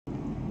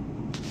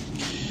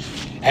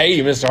Hey,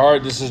 Mr.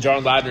 Hart, this is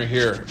John Ladner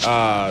here.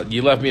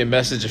 You left me a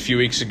message a few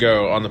weeks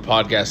ago on the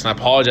podcast, and I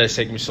apologize it's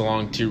taking me so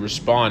long to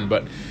respond,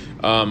 but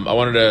I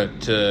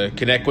wanted to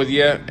connect with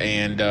you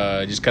and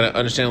just kind of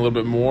understand a little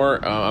bit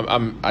more.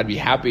 I'd be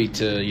happy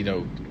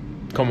to,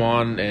 come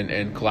on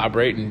and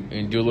collaborate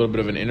and do a little bit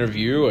of an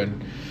interview.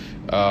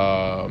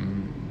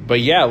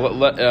 But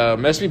yeah,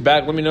 mess me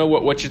back. Let me know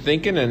what you're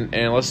thinking,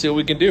 and let's see what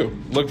we can do.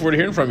 Look forward to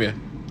hearing from you.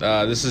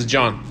 This is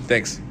John.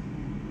 Thanks.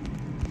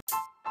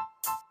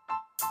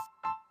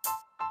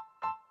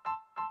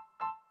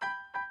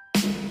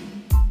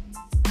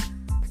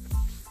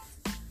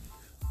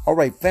 All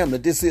right, family,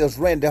 this is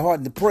Randy Hart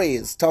and the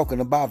Prayers talking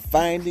about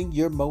finding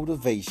your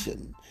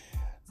motivation.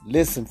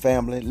 Listen,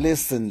 family,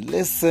 listen.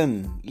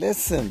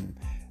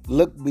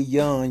 Look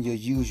beyond your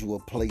usual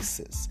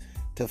places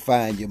to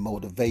find your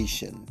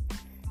motivation.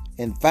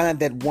 And find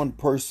that one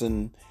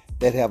person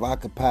that have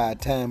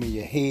occupied time in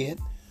your head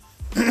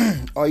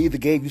or either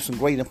gave you some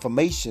great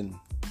information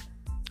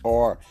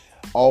or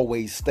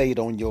always stayed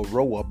on your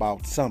row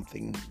about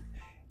something.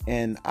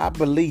 And I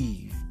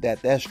believe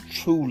that that's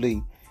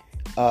truly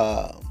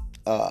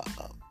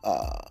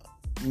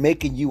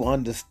making you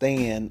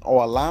understand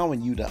or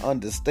allowing you to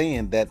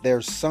understand that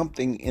there's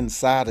something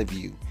inside of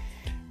you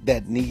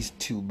that needs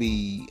to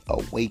be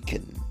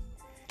awakened.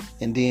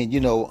 And then,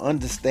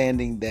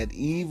 understanding that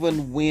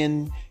even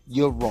when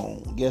you're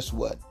wrong, guess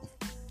what?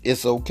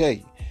 It's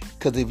okay.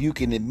 Because if you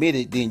can admit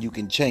it, then you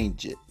can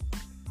change it.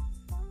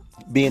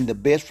 Being the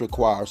best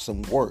requires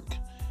some work,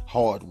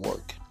 hard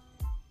work.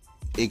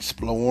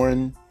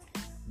 Exploring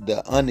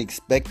the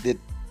unexpected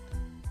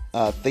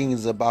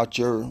things about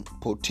your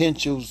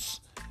potentials,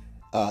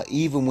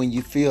 even when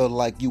you feel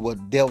like you were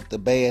dealt a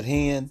bad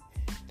hand.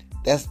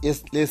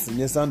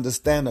 It's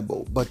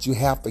understandable, but you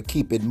have to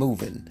keep it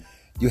moving.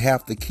 You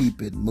have to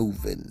keep it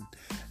moving.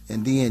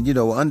 And then,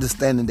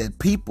 understanding that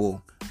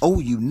people owe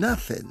you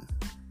nothing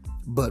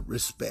but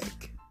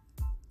respect.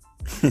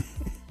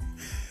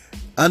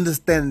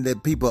 Understanding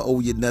that people owe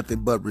you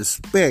nothing but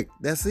respect.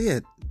 That's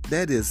it.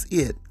 That is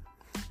it.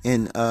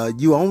 And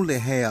you only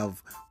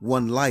have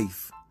one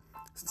life.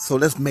 So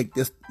let's make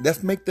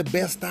the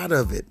best out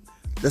of it.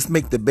 Let's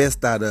make the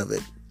best out of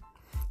it.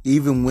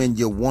 Even when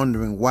you're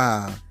wondering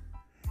why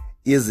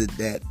is it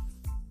that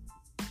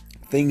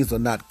things are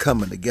not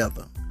coming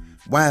together?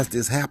 Why is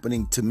this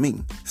happening to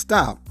me?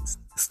 Stop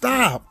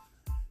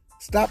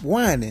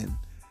whining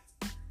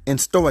and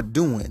start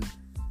doing.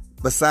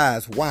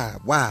 Besides, why?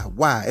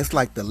 It's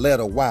like the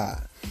letter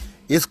Y.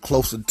 It's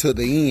closer to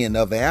the end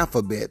of the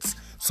alphabets.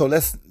 So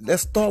let's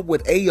start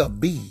with A or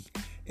B.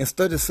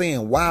 Instead of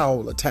saying why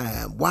all the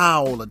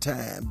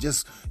time,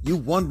 just you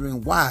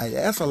wondering why.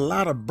 That's a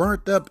lot of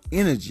burnt up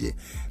energy.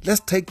 Let's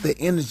take the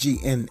energy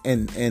and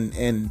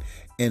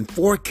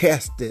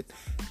forecast it.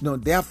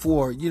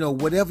 Therefore,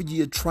 whatever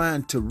you're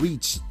trying to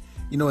reach,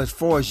 as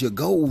far as your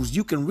goals,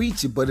 you can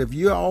reach it. But if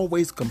you're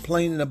always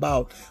complaining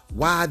about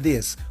why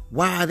this,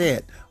 why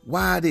that,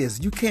 why this,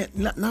 you can't.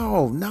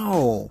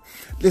 No.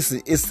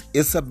 Listen,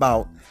 it's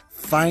about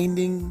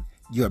finding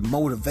your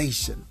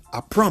motivation.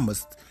 I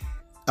promised.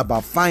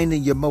 About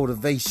finding your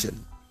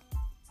motivation.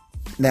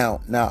 Now,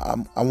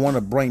 I want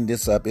to bring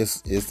this up.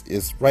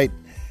 It's right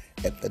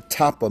at the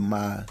top of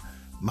my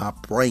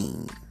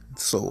brain.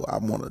 So I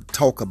want to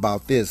talk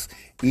about this,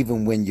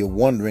 even when you're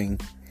wondering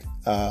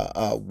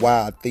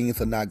why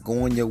things are not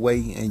going your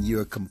way and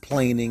you're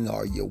complaining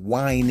or you're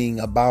whining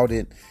about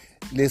it.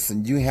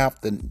 Listen, you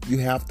have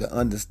to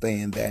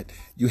understand that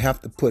you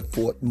have to put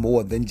forth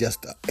more than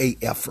just a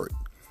effort.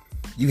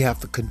 You have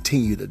to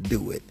continue to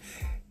do it.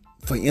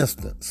 For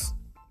instance,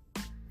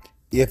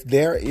 if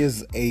there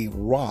is a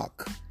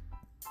rock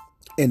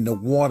and the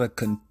water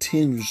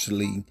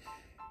continuously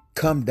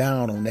come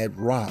down on that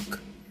rock,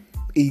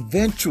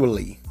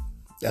 eventually,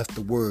 that's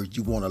the word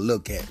you want to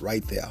look at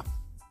right there.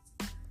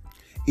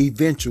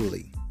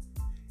 Eventually,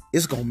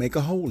 it's going to make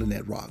a hole in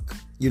that rock.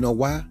 You know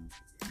why?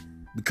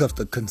 Because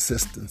the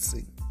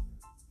consistency.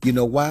 You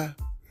know why?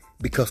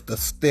 Because the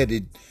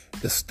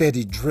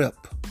steady drip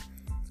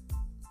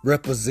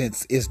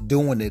represents it's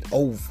doing it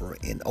over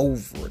and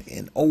over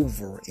and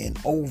over and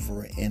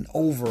over and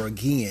over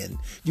again.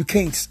 You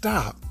can't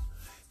stop.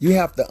 You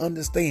have to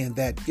understand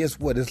that, guess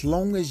what? As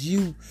long as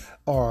you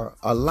are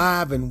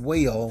alive and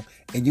well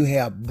and you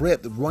have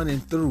breath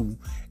running through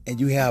and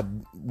you have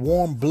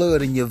warm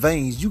blood in your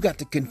veins, you got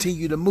to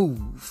continue to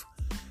move.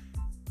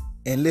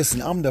 And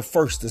listen, I'm the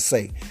first to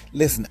say,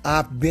 listen,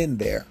 I've been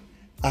there.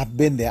 I've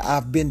been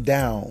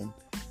down.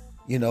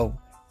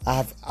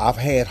 I've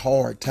had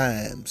hard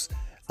times.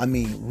 I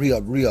mean,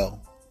 real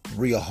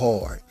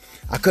hard.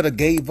 I could have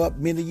gave up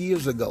many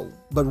years ago,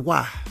 but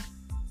why?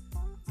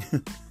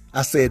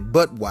 I said,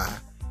 but why?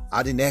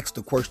 I didn't ask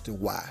the question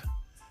why,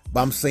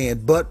 but I'm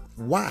saying, but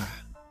why?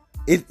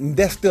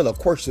 That's still a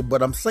question,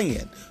 but I'm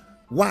saying,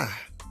 why?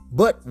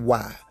 But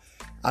why?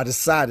 I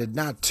decided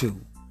not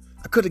to.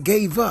 I could have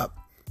gave up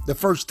the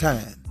first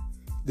time,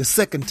 the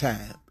second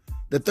time,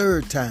 the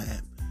third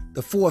time,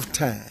 the fourth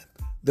time,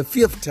 the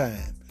fifth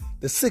time,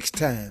 the sixth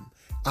time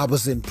I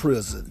was in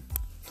prison.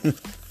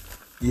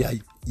 Yeah,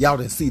 Y'all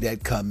didn't see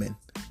that coming,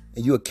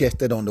 and you'll catch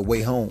that on the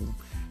way home.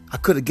 I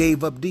could have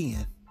gave up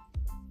then.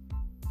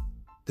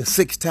 The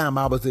 6th time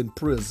I was in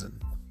prison,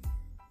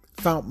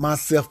 found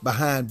myself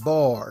behind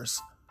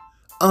bars,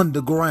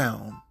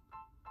 underground.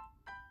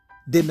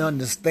 Didn't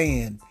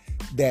understand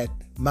that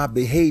my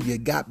behavior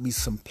got me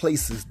some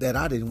places that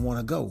I didn't want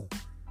to go.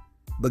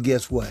 But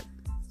guess what?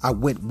 I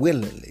went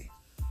willingly.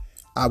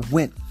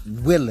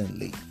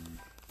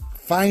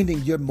 Finding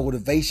your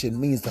motivation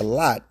means a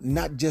lot,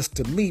 not just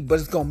to me, but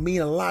it's going to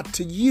mean a lot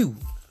to you.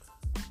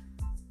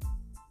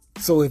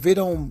 So if it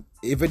don't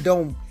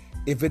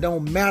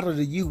matter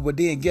to you, well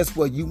then guess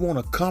what? You won't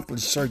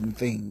accomplish certain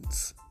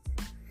things.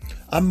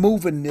 I'm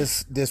moving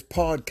this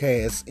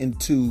podcast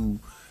into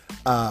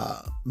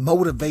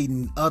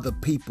motivating other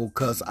people,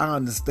 because I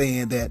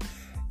understand that,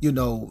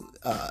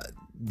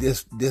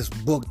 this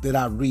book that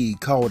I read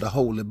called the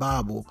Holy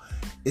Bible,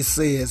 it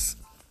says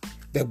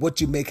that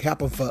what you make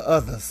happen for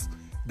others,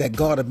 that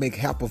God will make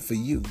happen for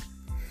you.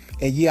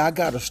 And yeah, I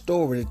got a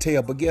story to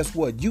tell, but guess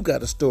what? You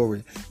got a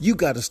story. You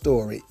got a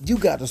story. You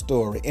got a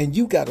story. And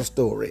you got a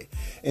story.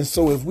 And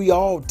so if we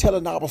all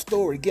telling our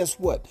story, guess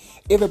what?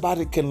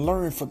 Everybody can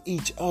learn from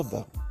each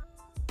other.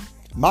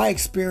 My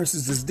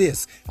experiences is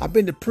this. I've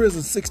been to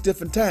prison 6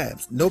 different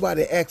times.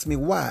 Nobody asked me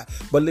why,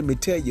 but let me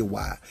tell you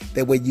why.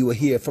 That way you will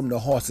hear from the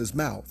horse's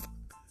mouth.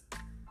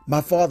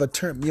 My father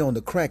turned me on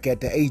to crack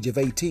at the age of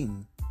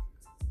 18.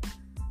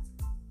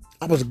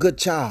 I was a good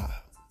child.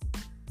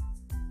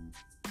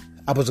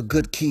 I was a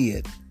good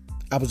kid.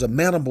 I was a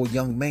manable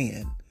young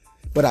man,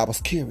 but I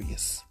was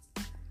curious.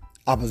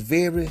 I was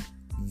very,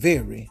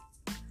 very,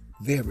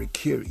 very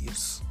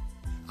curious.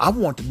 I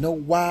want to know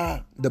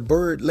why the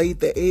bird laid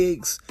the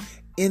eggs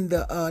in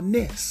the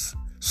nest.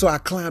 So I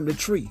climbed a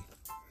tree.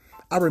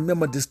 I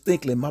remember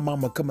distinctly my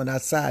mama coming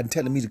outside and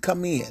telling me to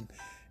come in.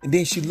 And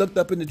then she looked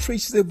up in the tree.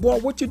 She said, "Boy,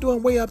 what you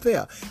doing way up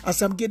there?" I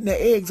said, "I'm getting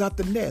the eggs out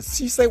the nest."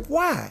 She said,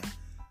 "Why?"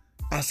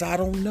 I said, "I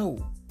don't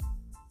know.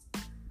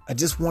 I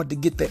just wanted to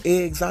get the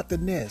eggs out the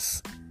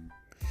nest."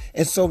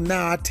 And so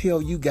now I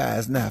tell you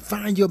guys, now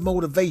find your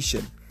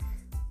motivation.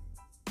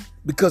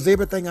 Because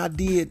everything I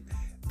did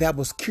that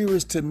was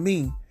curious to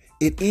me,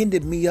 it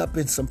ended me up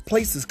in some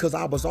places, because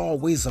I was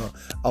always a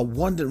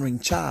wandering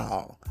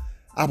child.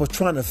 I was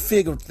trying to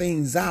figure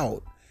things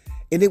out.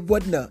 And it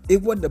wasn't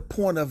a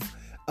point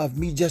of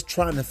me just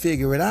trying to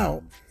figure it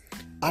out.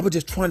 I was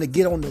just trying to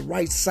get on the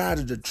right side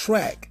of the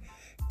track,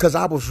 because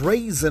I was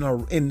raised in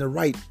the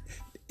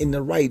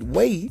right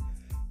way,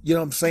 you know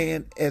what I'm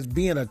saying, as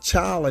being a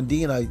child and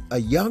being a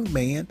young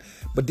man.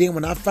 But then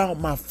when I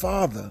found my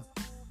father,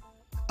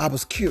 I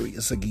was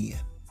curious again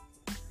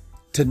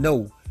to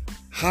know,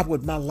 how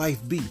would my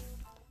life be?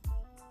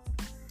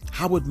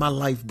 How would my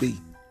life be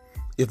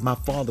if my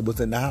father was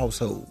in the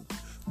household?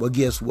 Well,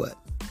 guess what?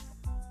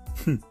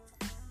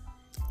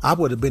 I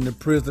would have been in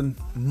prison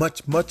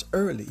much, much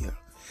earlier.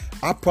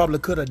 I probably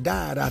could have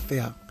died out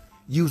there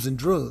using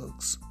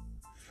drugs.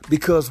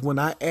 Because when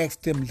I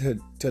asked him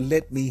to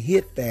let me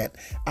hit that,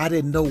 I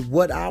didn't know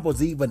what I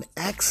was even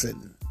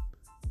asking.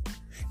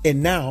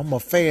 And now I'm a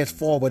fast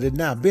forward, and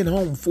now been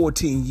home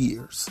 14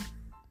 years.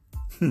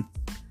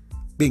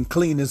 Been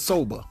clean and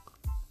sober.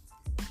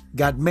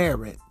 Got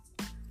married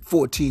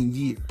 14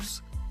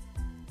 years.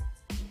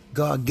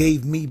 God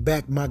gave me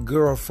back my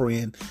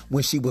girlfriend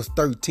when she was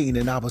 13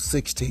 and I was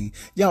 16.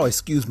 Y'all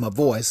excuse my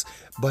voice,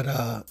 but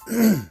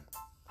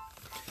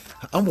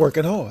I'm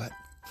working hard.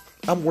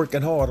 I'm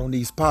working hard on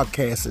these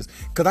podcasts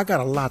because I got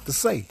a lot to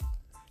say.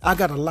 I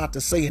got a lot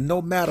to say, and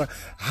no matter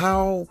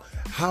how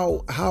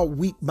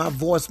weak my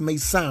voice may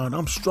sound,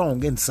 I'm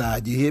strong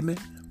inside. You hear me?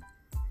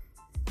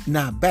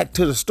 Now back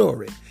to the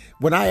story.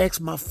 When I asked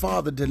my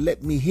father to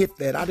let me hit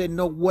that, I didn't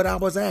know what I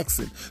was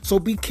asking. So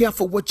be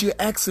careful what you're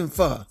asking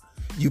for.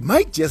 You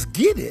might just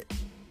get it,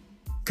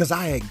 because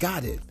I had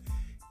got it,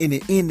 and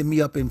it ended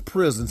me up in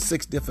prison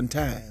 6 different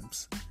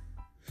times,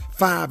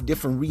 5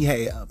 different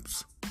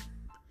rehabs,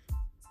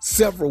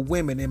 several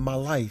women in my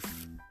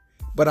life.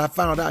 But I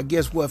found out,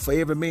 guess what? For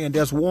every man,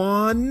 there's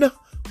one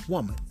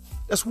woman.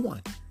 That's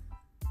one.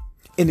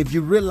 And if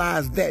you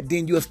realize that,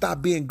 then you'll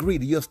stop being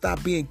greedy. You'll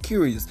stop being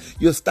curious.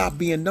 You'll stop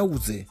being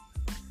nosy.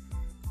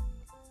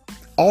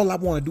 All I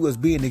want to do is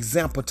be an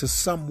example to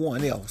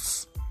someone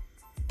else.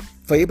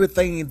 For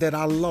everything that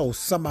I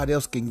lost, somebody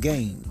else can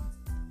gain.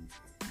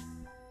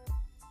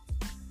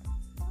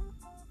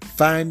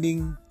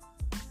 Finding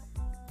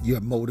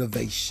your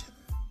motivation.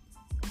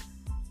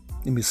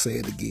 Let me say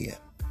it again.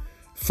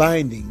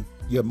 Finding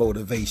your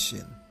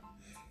motivation.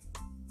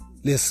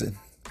 Listen.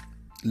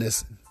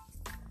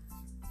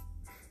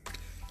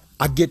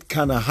 I get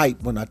kind of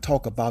hyped when I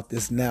talk about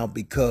this now,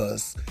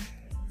 because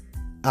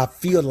I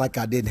feel like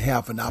I didn't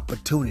have an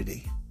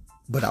opportunity,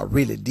 but I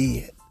really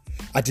did.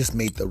 I just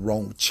made the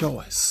wrong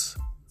choice.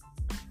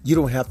 You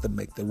don't have to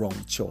make the wrong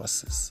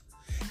choices.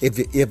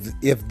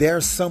 If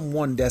there's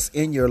someone that's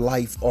in your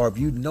life, or if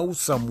you know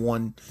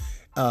someone,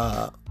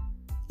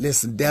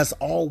 listen, there's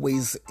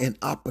always an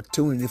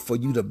opportunity for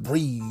you to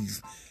breathe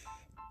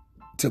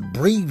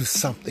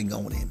something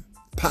on him,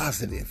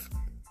 positive.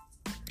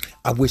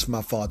 I wish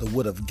my father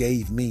would have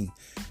gave me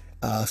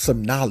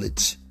some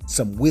knowledge,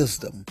 some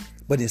wisdom,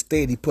 but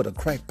instead he put a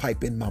crack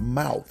pipe in my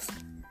mouth.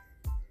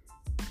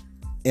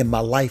 And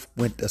my life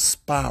went to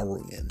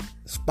spiral,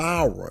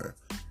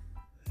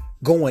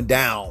 going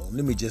down.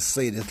 Let me just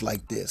say this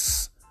like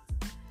this,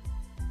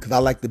 because I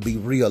like to be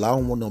real. I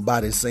don't want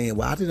nobody saying,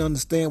 well, I didn't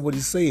understand what he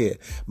said.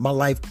 My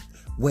life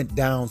went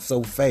down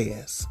so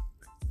fast,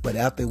 but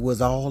after it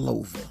was all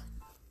over,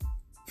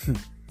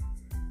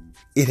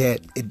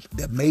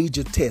 the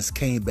major test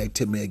came back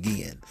to me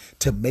again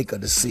to make a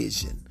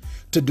decision,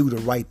 to do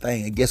the right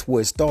thing. And guess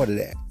where it started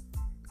at?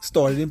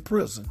 Started in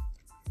prison.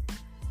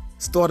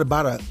 Started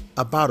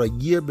about a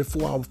year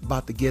before I was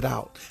about to get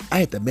out. I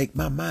had to make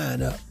my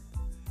mind up.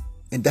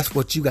 And that's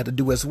what you got to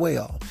do as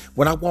well.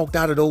 When I walked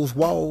out of those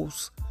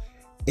walls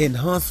in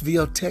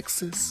Huntsville,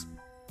 Texas,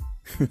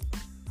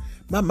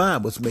 my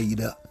mind was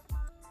made up.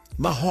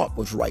 My heart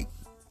was right.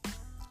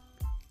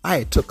 I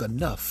had took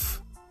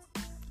enough.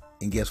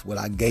 And guess what?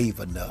 I gave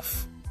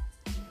enough.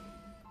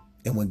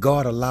 And when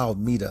God allowed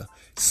me to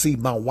see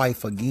my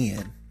wife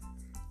again,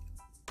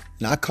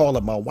 and I call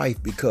her my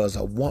wife because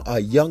a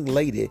young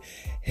lady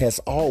has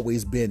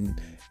always been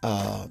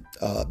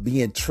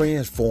being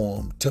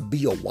transformed to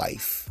be a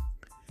wife.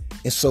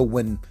 And so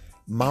when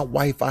my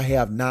wife I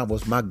have now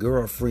was my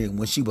girlfriend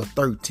when she was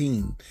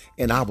 13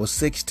 and I was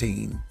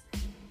 16,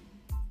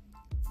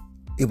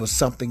 it was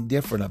something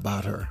different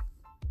about her.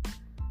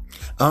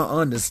 I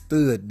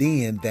understood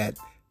then that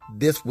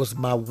this was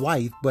my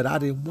wife, but I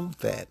didn't want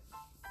that.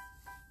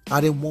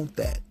 I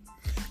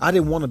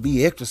didn't want to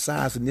be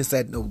exercising this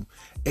at no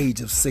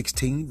age of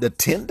 16, the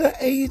tender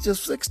age of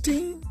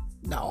 16.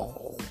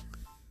 No.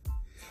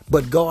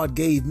 But God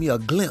gave me a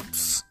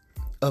glimpse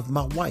of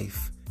my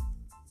wife.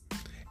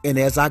 And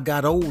as I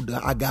got older,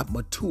 I got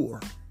mature.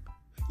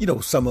 You know,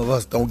 some of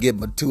us don't get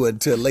mature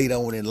until later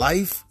on in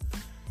life.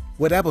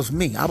 Well, that was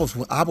me. I was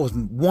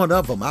one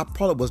of them. I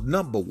probably was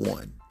number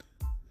one.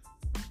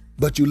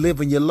 But you live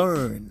and you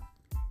learn.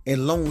 And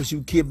as long as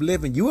you keep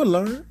living, you will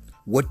learn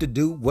what to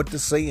do, what to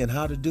say, and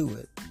how to do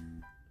it.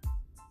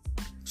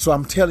 So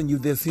I'm telling you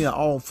this here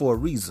all for a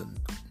reason.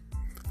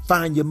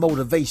 Find your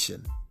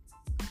motivation.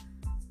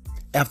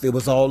 After it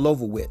was all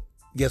over with,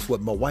 guess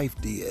what my wife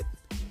did?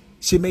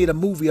 She made a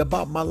movie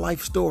about my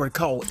life story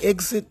called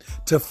Exit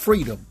to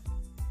Freedom.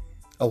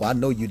 Oh, I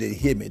know you didn't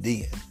hear me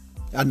then.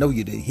 I know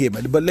you didn't hear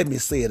me, but let me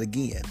say it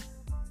again.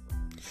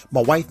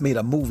 My wife made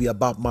a movie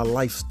about my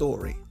life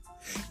story.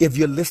 If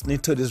you're listening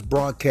to this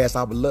broadcast,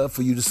 I would love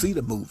for you to see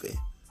the movie.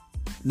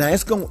 Now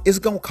it's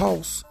gonna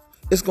cost.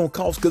 It's gonna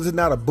cost because it's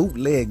not a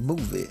bootleg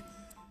movie.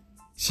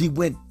 She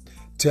went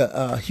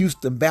to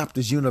Houston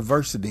Baptist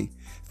University,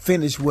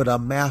 finished with a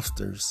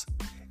master's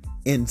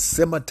in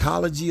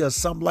cinematology or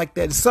something like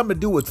that. It's something to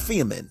do with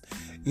filming,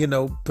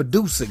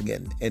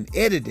 producing and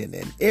editing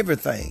and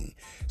everything.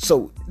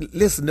 So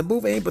listen, the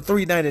movie ain't but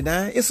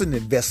 $3.99. It's an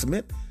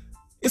investment.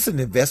 It's an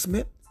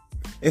investment.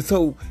 And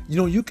so,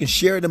 you can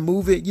share the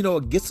movie,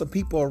 get some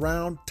people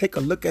around, take a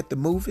look at the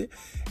movie.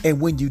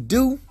 And when you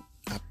do,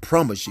 I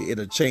promise you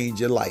it'll change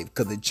your life,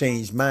 because it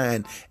changed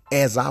mine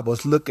as I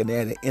was looking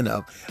at it in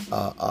a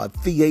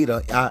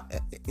theater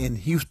in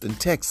Houston,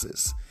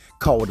 Texas,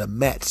 called the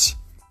Match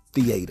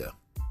Theater.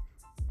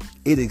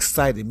 It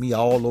excited me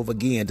all over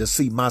again to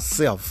see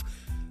myself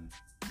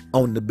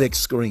on the big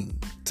screen,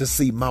 to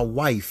see my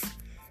wife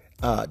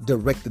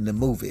directing the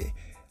movie,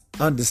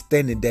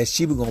 understanding that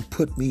she was going to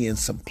put me in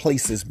some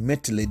places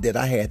mentally that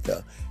I had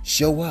to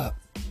show up.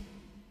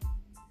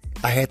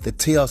 I had to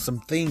tell some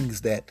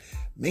things that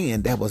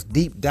was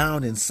deep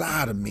down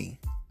inside of me.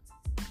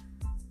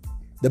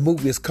 The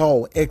movie is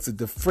called Exit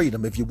to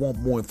Freedom. If you want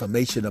more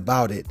information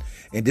about it,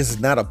 and this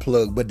is not a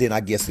plug, but then I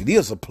guess it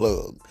is a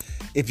plug.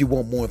 If you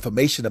want more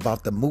information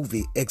about the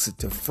movie Exit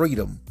to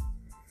Freedom,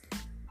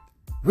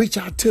 reach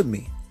out to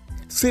me.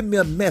 Send me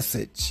a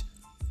message.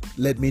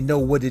 Let me know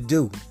what to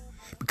do,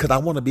 because I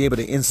want to be able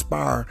to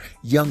inspire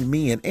young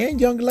men and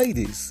young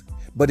ladies,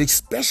 but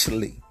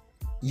especially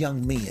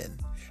young men,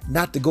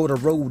 not to go the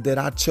road that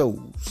I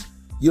chose.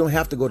 You don't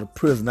have to go to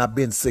prison. I've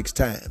been 6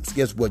 times.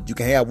 Guess what? You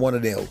can have one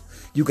of those.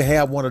 You can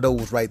have one of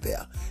those right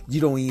there. You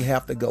don't even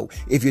have to go.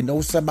 If you know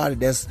somebody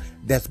that's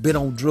been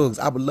on drugs,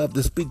 I would love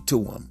to speak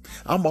to them.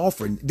 I'm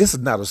offering. This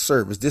is not a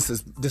service. This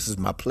is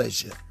my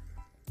pleasure.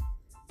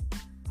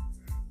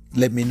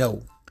 Let me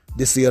know.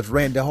 This is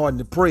Randy Harden,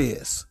 the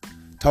prayers,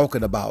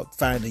 talking about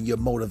finding your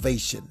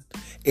motivation.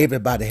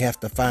 Everybody has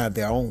to find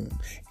their own.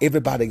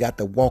 Everybody got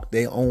to walk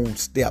their own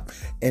step.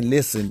 And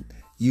listen,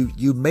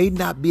 you may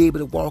not be able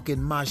to walk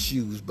in my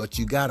shoes, but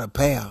you got a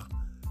pair.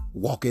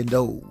 Walk in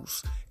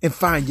those and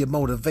find your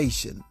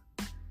motivation.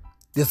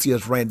 This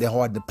is Randy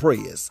Harden, the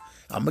prayers.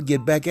 I'm going to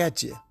get back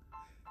at you.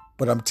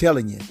 But I'm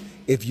telling you,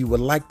 if you would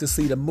like to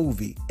see the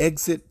movie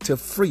Exit to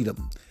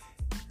Freedom,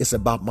 it's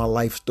about my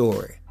life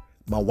story.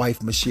 My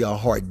wife, Michelle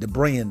Hart, the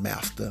brand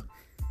master,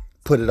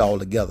 put it all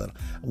together.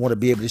 I want to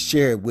be able to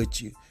share it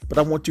with you, but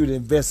I want you to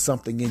invest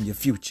something in your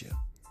future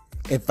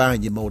and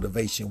find your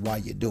motivation while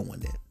you're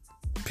doing it.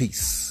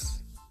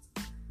 Peace.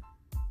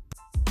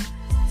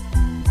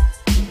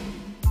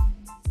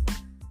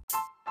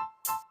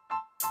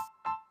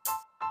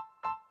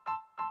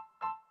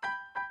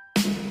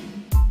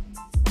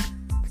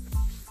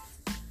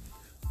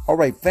 All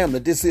right, family,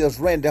 this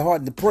is Randy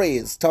Hart and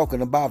Prayers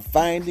talking about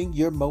finding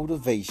your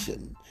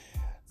motivation.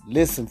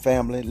 Listen,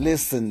 family,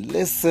 listen.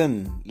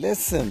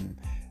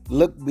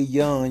 Look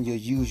beyond your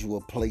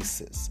usual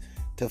places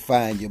to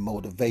find your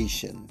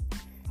motivation.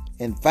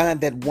 And find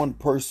that one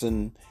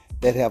person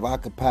that have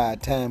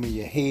occupied time in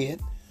your head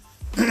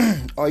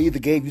or either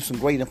gave you some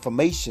great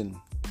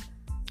information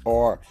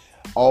or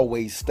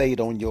always stayed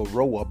on your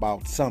row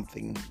about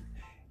something.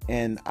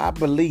 And I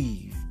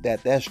believe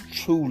that that's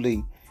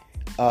truly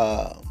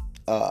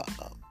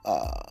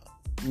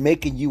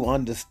making you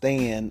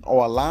understand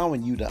or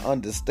allowing you to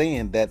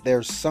understand that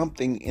there's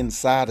something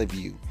inside of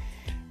you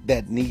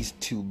that needs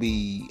to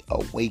be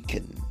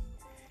awakened.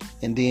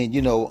 And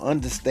then,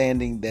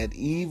 understanding that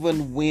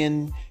even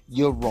when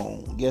you're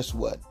wrong, guess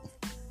what?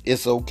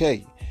 It's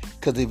okay.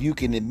 Because if you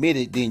can admit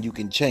it, then you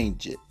can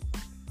change it.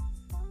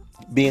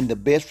 Being the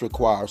best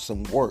requires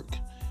some work,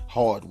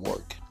 hard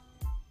work.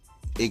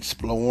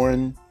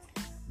 Exploring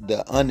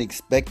the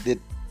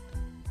unexpected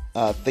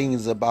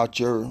things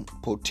about your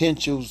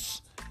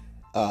potentials,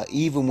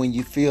 even when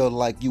you feel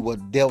like you were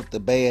dealt a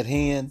bad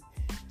hand.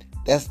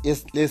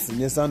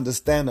 It's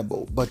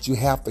understandable, but you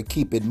have to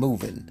keep it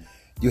moving.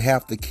 You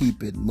have to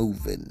keep it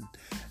moving.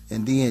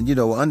 And then,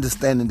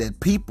 understanding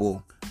that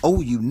people owe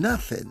you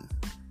nothing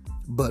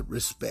but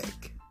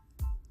respect.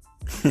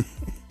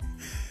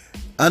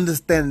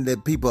 Understanding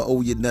that people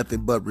owe you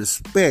nothing but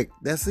respect.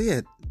 That's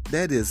it.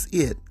 That is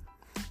it.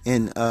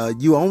 And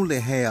you only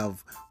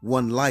have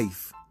one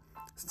life.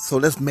 So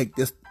let's make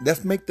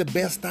the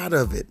best out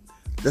of it.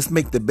 Let's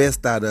make the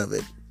best out of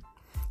it.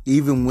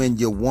 Even when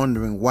you're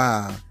wondering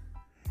why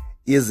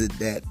is it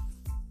that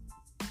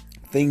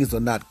things are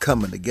not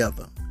coming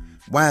together?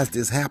 Why is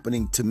this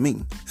happening to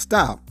me?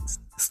 Stop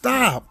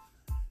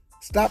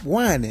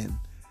whining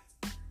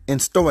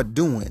and start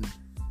doing.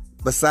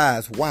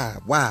 Besides, why?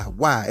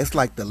 It's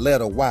like the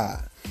letter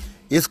Y.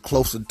 It's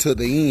closer to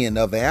the end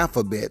of the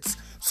alphabets.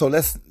 So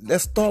let's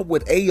start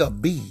with A or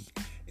B.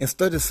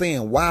 Instead of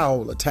saying why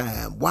all the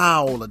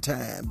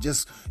time,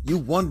 just you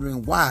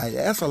wondering why.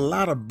 That's a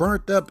lot of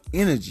burnt up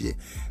energy.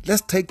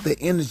 Let's take the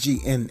energy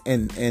and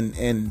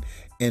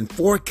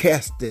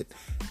forecast it.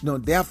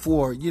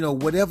 Therefore,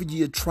 whatever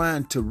you're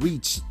trying to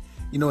reach,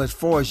 as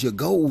far as your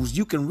goals,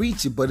 you can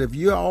reach it. But if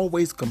you're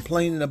always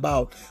complaining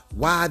about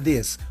why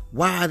this,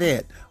 why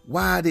that,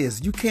 why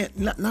this, you can't.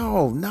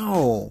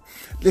 No.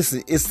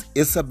 Listen,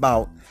 it's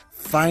about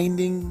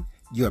finding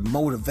your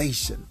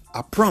motivation.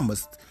 I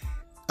promised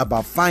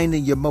about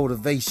finding your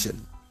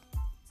motivation.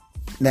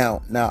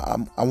 Now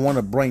I want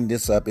to bring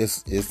this up.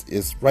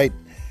 It's right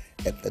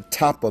at the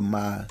top of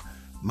my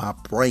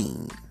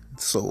brain.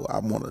 So I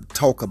want to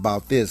talk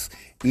about this,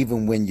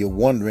 even when you're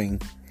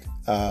wondering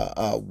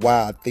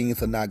why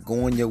things are not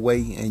going your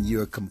way and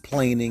you're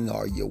complaining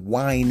or you're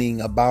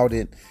whining about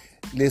it.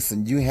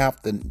 Listen, you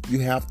have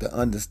to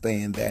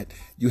understand that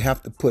you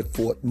have to put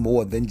forth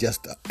more than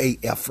just a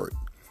effort.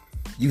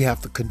 You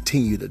have to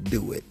continue to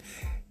do it.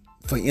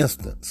 For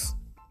instance,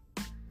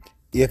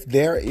 if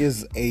there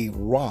is a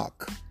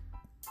rock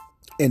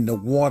and the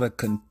water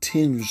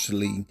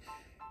continuously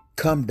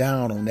come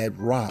down on that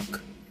rock,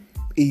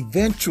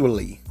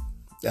 eventually,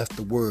 that's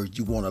the word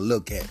you want to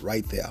look at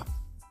right there.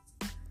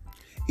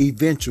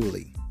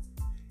 Eventually,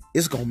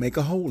 it's going to make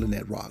a hole in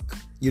that rock.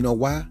 You know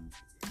why?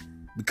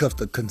 Because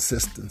the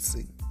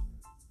consistency.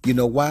 You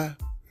know why?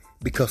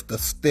 Because the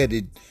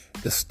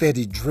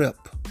steady drip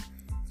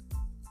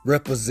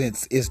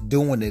represents it's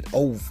doing it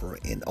over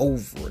and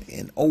over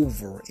and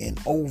over and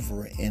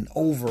over and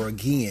over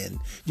again.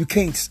 You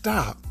can't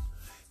stop.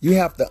 You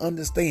have to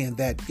understand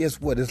that, guess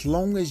what? As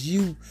long as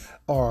you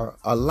are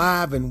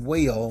alive and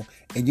well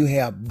and you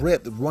have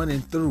breath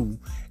running through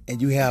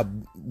and you have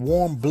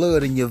warm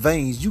blood in your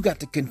veins, you got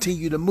to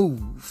continue to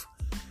move.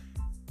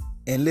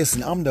 And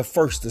listen, I'm the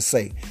first to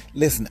say,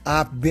 listen,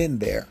 I've been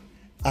there.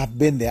 I've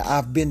been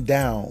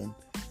down.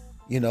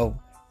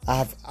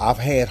 I've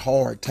had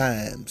hard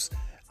times.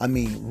 I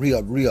mean,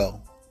 real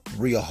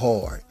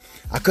hard.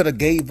 I could have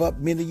gave up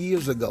many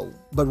years ago,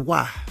 but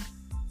why?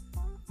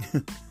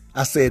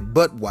 I said,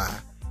 but why?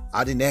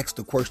 I didn't ask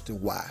the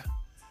question why,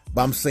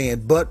 but I'm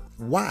saying, but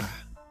why?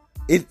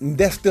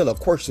 That's still a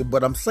question,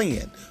 but I'm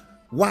saying,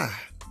 why?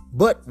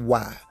 But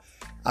why?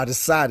 I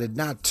decided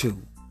not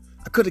to.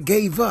 I could have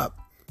gave up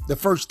the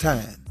first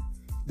time,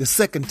 the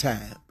second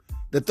time,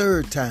 the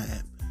third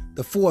time,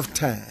 the fourth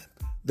time,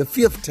 the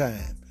fifth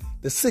time,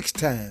 the sixth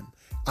time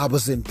I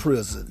was in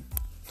prison.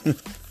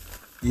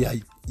 Yeah,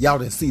 y'all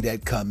didn't see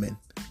that coming,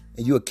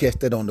 and you'll catch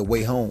that on the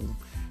way home.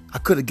 I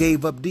could have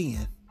gave up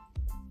then.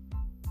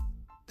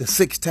 The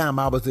sixth time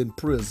I was in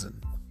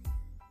prison,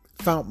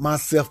 found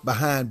myself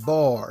behind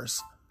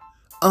bars,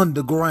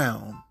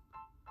 underground.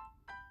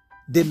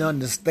 Didn't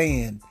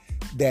understand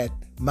that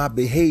my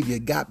behavior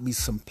got me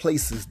some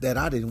places that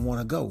I didn't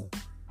want to go.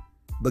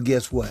 But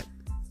guess what?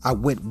 I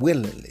went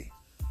willingly.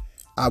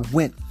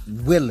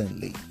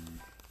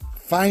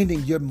 Finding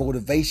your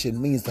motivation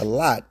means a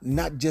lot,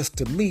 not just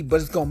to me, but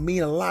it's going to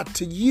mean a lot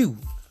to you.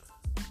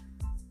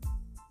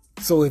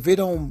 So if it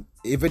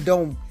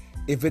don't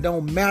If it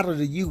don't matter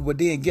to you, well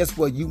then guess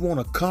what? You won't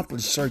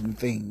accomplish certain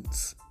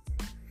things.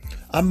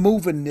 I'm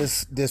moving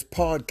this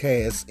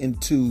podcast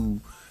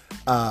into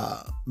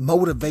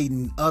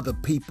motivating other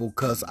people,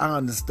 because I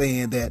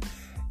understand that,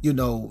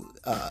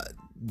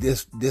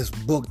 this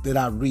book that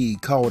I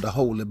read called the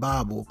Holy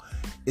Bible,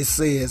 it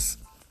says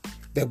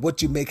that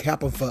what you make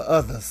happen for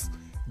others,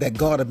 that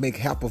God will make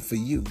happen for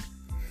you.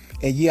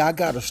 And yeah, I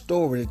got a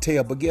story to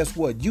tell, but guess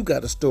what? You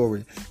got a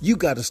story. You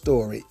got a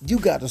story. You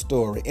got a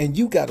story. And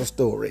you got a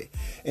story.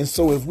 And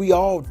so if we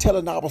all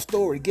telling our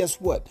story, guess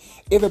what?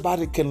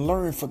 Everybody can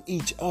learn from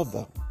each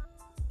other.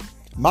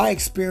 My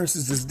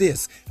experiences is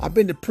this. I've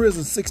been to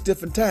prison 6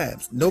 different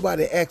times.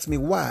 Nobody asked me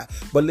why,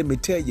 but let me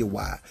tell you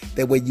why.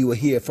 That way you will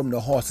hear it from the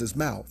horse's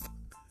mouth.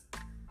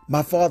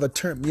 My father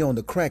turned me on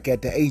to crack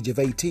at the age of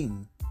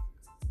 18.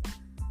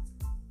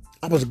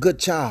 I was a good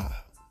child.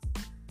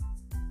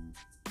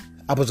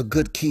 I was a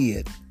good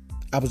kid.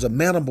 I was a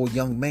manable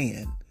young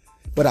man,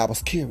 but I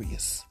was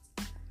curious.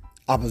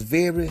 I was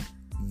very,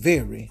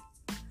 very,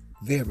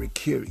 very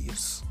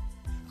curious.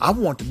 I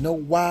want to know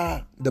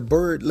why the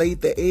bird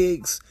laid the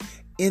eggs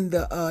in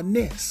the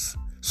nest.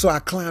 So I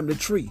climbed the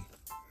tree.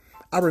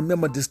 I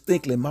remember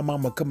distinctly my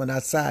mama coming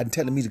outside and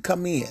telling me to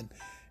come in.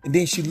 And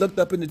then she looked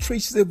up in the tree.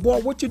 She said,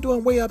 "Boy, what you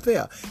doing way up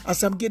there?" I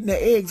said, "I'm getting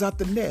the eggs out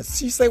the nest."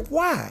 She said,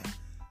 "Why?"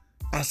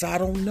 I said, "I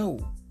don't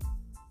know.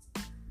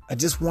 I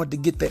just want to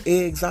get the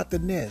eggs out the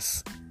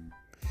nest."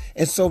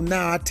 And so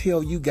now I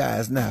tell you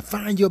guys, now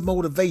find your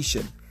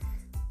motivation.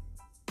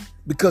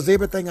 Because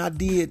everything I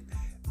did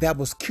that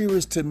was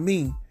curious to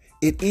me,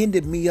 it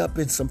ended me up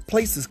in some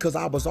places, because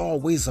I was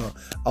always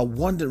a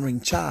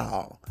wandering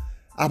child.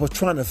 I was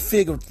trying to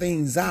figure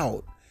things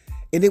out.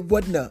 And it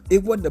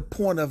wasn't a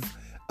point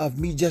of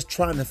me just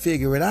trying to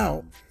figure it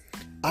out.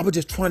 I was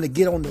just trying to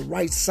get on the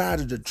right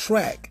side of the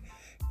track,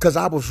 because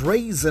I was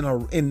raised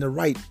in the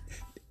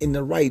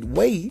right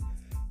way,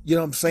 you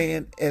know what I'm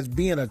saying, as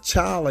being a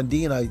child and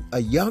being a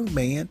young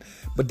man.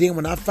 But then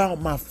when I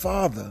found my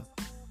father,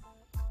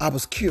 I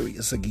was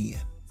curious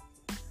again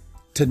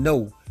to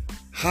know,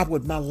 how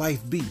would my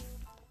life be?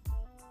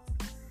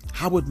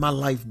 How would my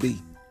life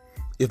be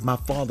if my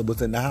father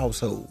was in the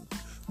household?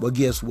 Well,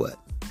 guess what?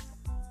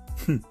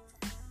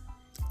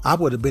 I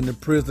would have been in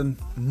prison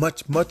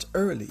much, much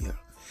earlier.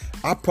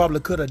 I probably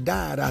could have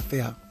died out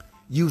there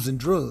using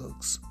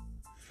drugs.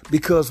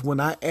 Because when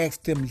I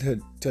asked him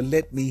to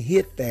let me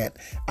hit that,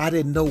 I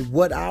didn't know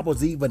what I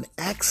was even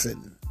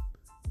asking.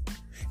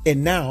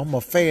 And now I'm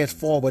a fast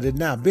forward, and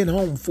now been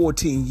home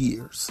 14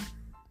 years.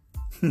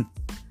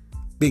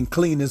 Been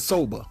clean and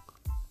sober.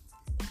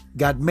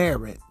 Got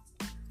married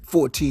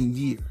 14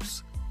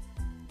 years.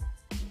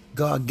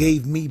 God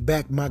gave me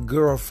back my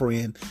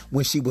girlfriend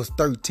when she was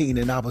 13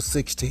 and I was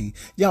 16.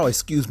 Y'all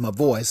excuse my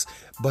voice,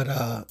 but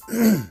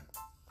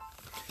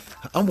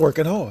I'm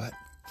working hard.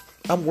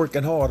 I'm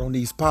working hard on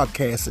these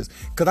podcasts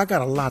because I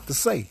got a lot to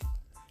say.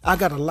 I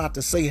got a lot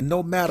to say, and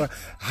no matter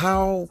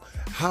how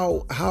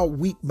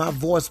weak my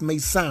voice may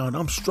sound,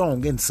 I'm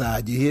strong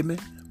inside. You hear me?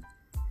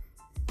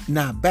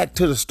 Now back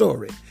to the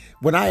story.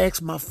 When I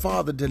asked my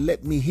father to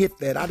let me hit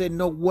that, I didn't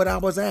know what I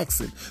was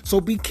asking.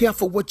 So be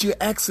careful what you're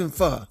asking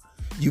for.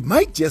 You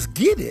might just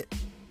get it,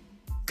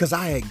 because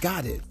I had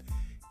got it,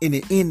 and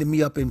it ended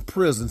me up in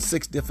prison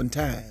 6 different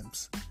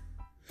times,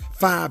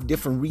 5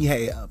 different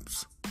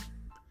rehabs,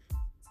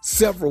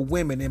 several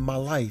women in my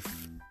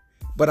life.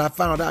 But I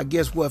found out,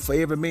 guess what? For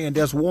every man,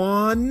 there's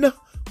one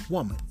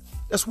woman.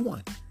 That's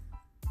one.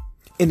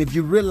 And if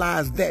you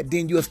realize that,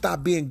 then you'll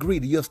stop being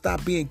greedy. You'll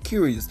stop being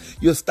curious.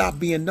 You'll stop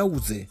being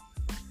nosy.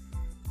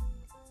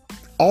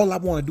 All I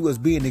want to do is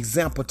be an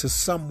example to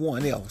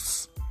someone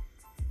else.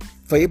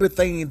 For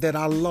everything that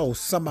I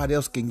lost, somebody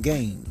else can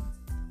gain.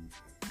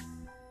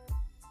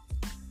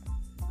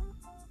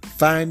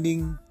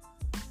 Finding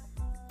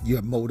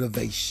your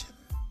motivation.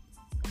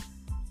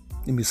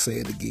 Let me say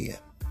it again.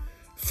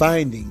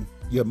 Finding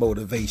your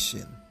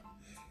motivation.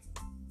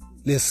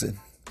 Listen.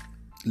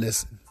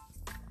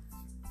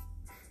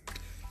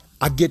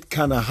 I get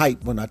kind of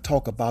hyped when I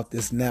talk about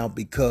this now,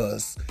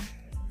 because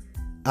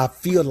I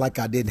feel like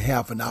I didn't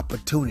have an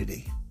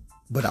opportunity,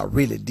 but I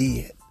really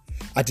did.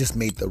 I just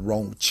made the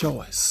wrong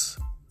choice.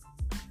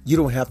 You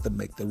don't have to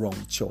make the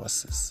wrong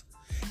choices.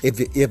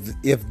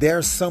 If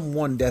there's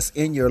someone that's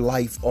in your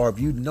life, or if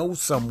you know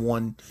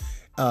someone,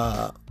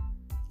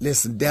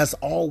 listen, there's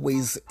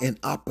always an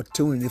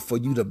opportunity for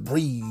you to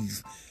breathe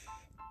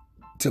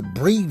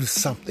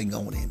something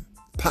on him,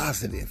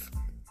 positive.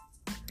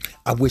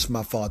 I wish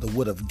my father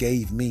would have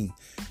gave me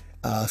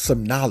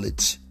some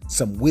knowledge,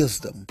 some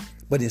wisdom,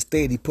 but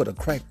instead he put a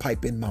crack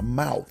pipe in my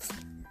mouth.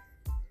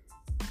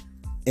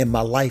 And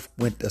my life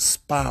went to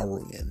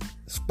spiral,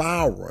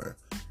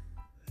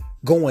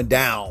 going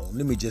down.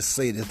 Let me just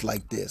say this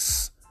like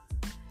this,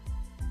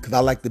 because I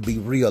like to be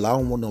real. I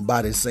don't want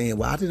nobody saying,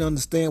 "Well, I didn't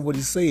understand what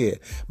he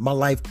said." My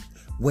life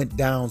went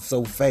down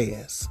so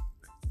fast,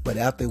 but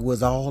after it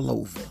was all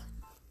over,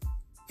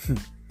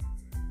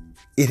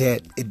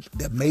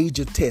 the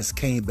major test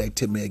came back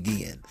to me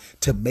again,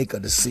 to make a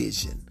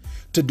decision,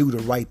 to do the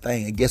right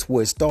thing. And guess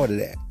where it started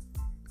at?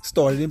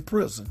 Started in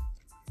prison.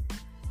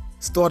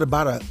 Started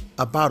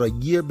about a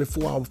year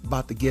before I was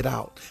about to get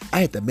out.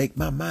 I had to make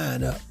my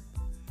mind up.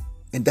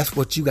 And that's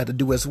what you got to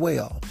do as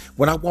well.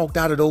 When I walked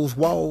out of those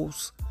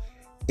walls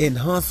in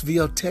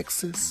Huntsville,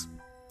 Texas,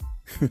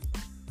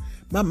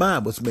 my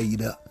mind was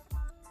made up.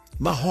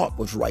 My heart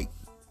was right.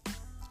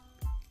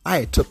 I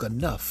had took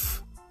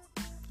enough.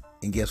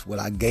 And guess what?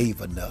 I gave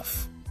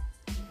enough.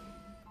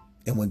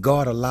 And when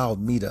God allowed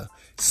me to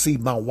see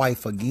my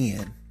wife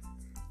again,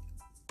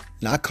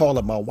 and I call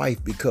her my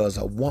wife because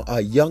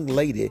a young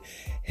lady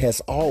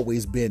has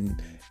always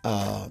been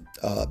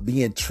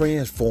being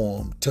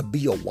transformed to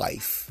be a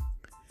wife.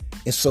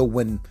 And so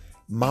when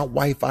my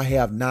wife I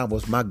have now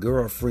was my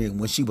girlfriend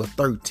when she was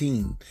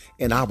 13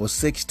 and I was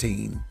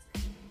 16,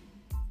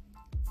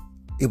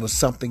 it was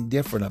something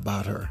different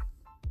about her.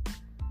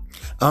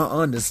 I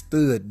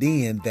understood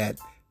then that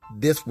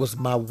this was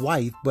my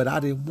wife, but I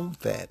didn't want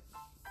that.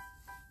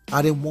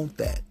 I didn't want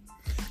that.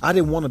 I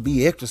didn't want to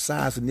be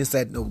exercising this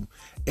at no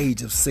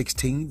age of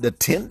 16, the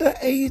tender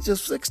age of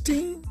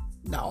 16.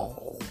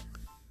 No.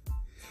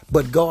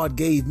 But God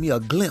gave me a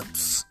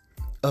glimpse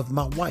of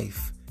my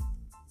wife.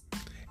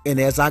 And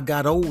as I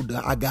got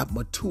older, I got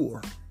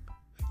mature.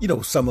 You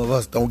know, some of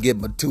us don't get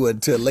mature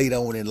until later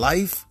on in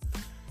life.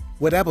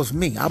 Well, that was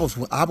me. I was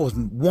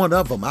one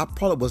of them. I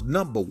probably was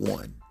number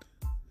one.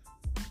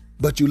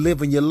 But you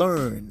live and you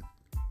learn.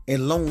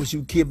 And as long as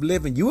you keep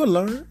living, you will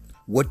learn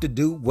what to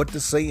do, what to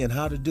say, and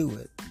how to do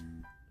it.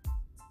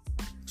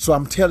 So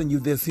I'm telling you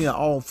this here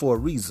all for a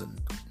reason.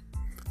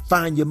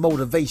 Find your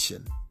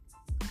motivation.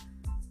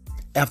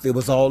 After it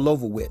was all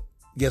over with,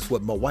 guess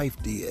what my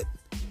wife did?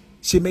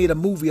 She made a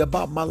movie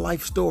about my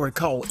life story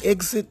called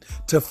Exit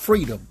to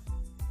Freedom.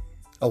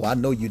 Oh, I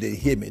know you didn't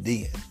hear me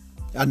then.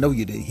 I know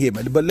you didn't hear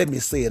me, but let me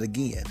say it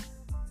again.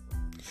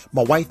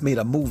 My wife made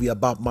a movie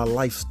about my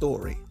life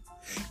story.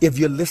 If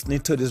you're listening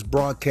to this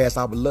broadcast,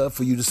 I would love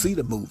for you to see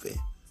the movie.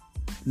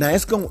 Now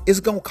it's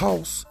gonna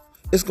cost.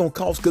 It's gonna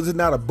cost because it's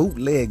not a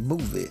bootleg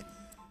movie.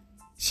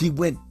 She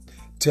went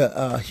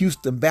to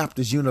Houston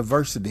Baptist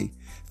University,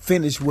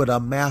 finished with a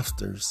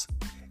master's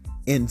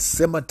in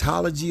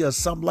cinematology or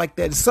something like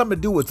that. It's something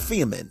to do with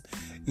filming,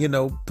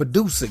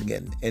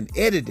 producing and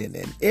editing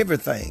and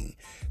everything.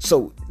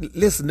 So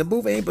listen, the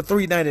movie ain't but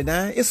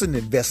 $3.99. It's an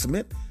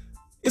investment.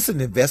 It's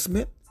an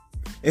investment.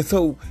 And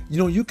so,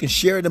 you can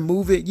share the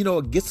movie,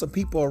 get some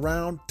people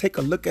around, take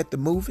a look at the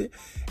movie.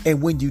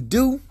 And when you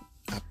do,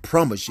 I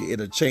promise you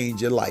it'll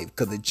change your life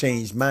because it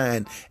changed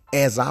mine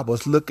as I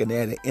was looking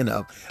at it in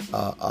a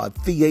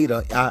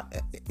theater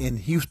in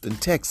Houston,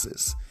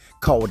 Texas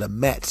called the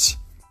Match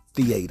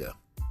Theater.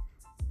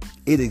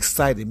 It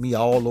excited me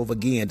all over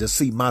again to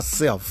see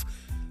myself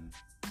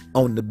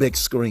on the big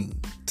screen,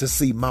 to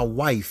see my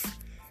wife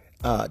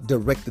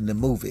directing the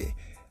movie,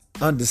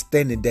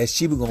 understanding that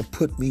she was going to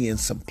put me in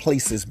some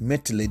places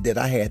mentally that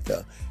I had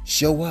to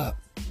show up.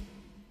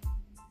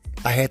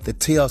 I had to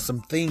tell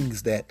some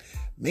things that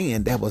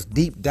was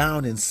deep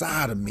down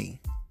inside of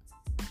me.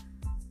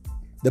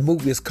 The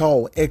movie is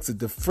called Exit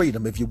to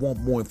Freedom if you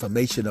want more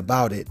information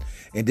about it.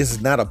 And this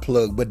is not a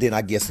plug, but then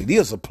I guess it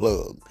is a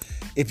plug.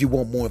 If you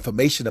want more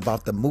information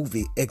about the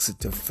movie Exit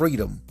to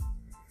Freedom,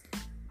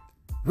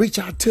 reach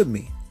out to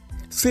me.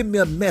 Send me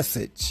a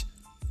message.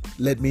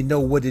 Let me know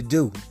what to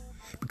do.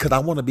 Because I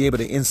want to be able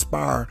to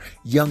inspire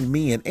young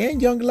men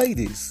and young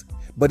ladies,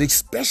 but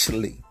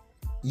especially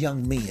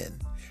young men,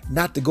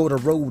 not to go the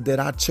road that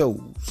I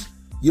chose.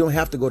 You don't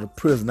have to go to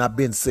prison. I've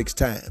been 6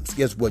 times.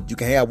 Guess what? You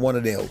can have one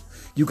of those.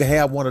 You can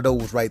have one of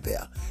those right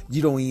there.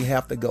 You don't even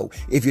have to go.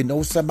 If you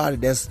know somebody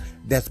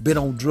that's been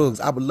on drugs,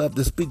 I would love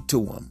to speak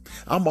to them.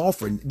 I'm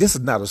offering. This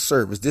is not a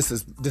service. This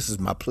is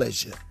my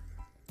pleasure.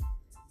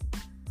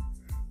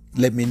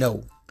 Let me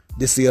know.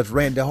 This is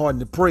Randy Harden,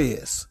 the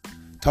prayers,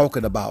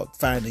 talking about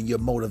finding your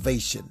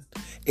motivation.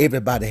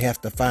 Everybody has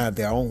to find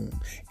their own.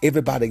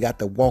 Everybody got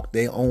to walk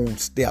their own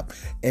step.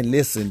 And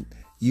listen,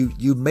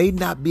 you may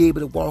not be able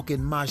to walk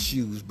in my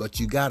shoes, but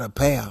you got a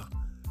pair.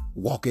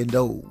 Walk in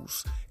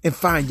those and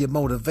find your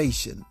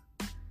motivation.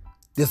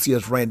 This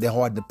is Randy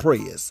Harden, the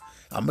prayers.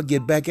 I'm going to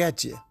get back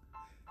at you.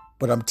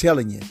 But I'm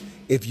telling you,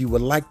 if you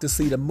would like to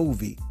see the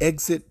movie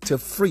Exit to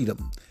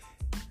Freedom,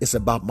 it's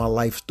about my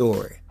life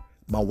story.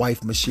 My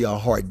wife, Michelle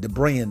Hart, the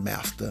brand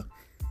master,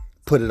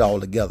 put it all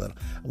together.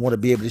 I want to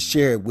be able to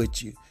share it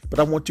with you,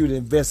 but I want you to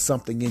invest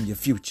something in your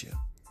future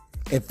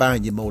and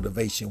find your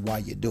motivation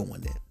while you're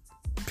doing it.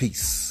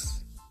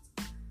 Peace.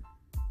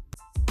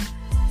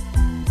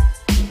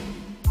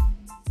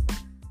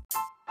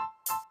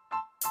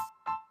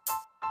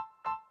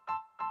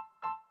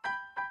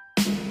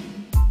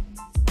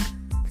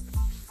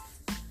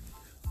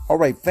 All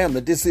right,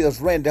 family, this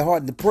is Randy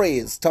Harden, the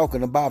prayers,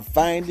 talking about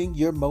finding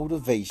your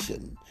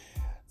motivation.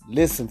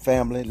 Listen,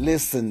 family,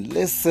 listen.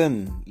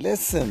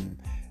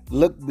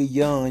 Look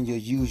beyond your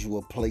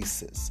usual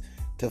places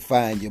to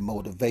find your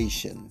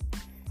motivation.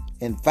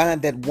 And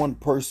find that one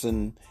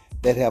person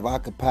that have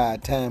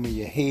occupied time in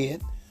your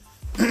head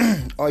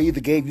or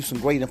either gave you some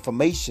great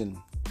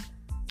information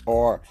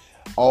or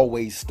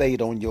always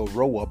stayed on your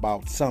row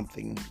about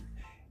something.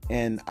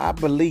 And I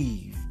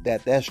believe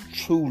that that's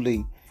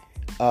truly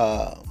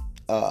uh,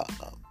 uh,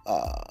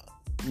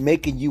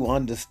 making you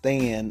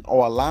understand,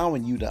 or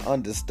allowing you to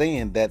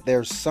understand, that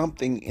there's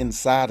something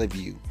inside of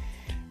you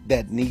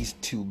that needs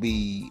to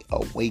be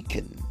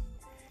awakened.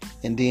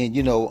 And then,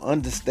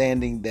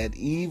 understanding that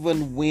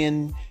even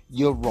when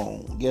you're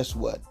wrong, guess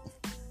what?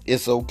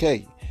 It's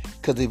okay.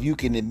 Because if you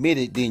can admit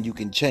it, then you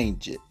can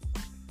change it.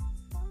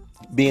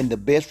 Being the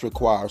best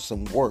requires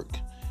some work,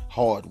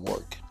 hard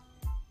work.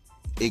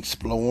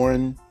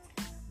 Exploring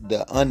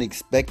the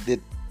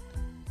unexpected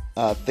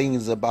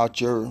things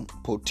about your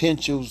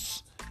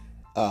potentials,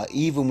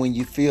 even when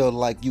you feel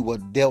like you were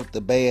dealt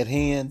a bad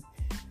hand.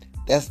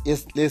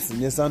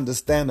 It's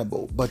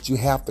understandable, but you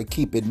have to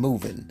keep it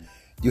moving.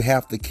 You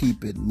have to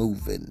keep it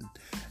moving.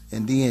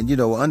 And then,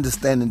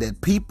 understanding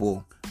that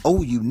people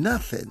owe you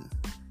nothing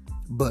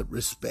but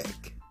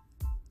respect.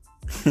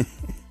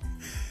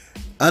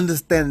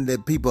 Understanding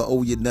that people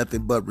owe you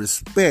nothing but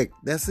respect.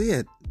 That's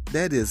it.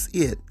 That is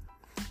it.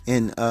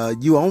 And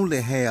you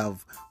only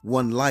have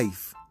one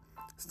life.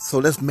 So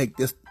let's make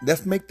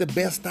the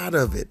best out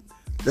of it.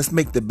 Let's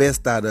make the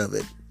best out of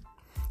it.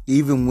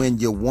 Even when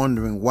you're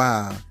wondering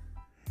why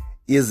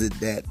is it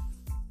that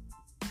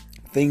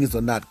things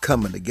are not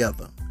coming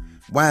together?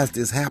 Why is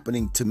this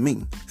happening to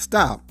me?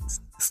 Stop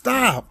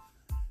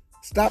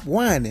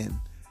whining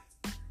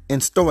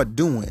and start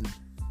doing.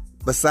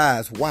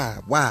 Besides, why?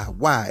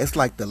 It's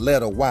like the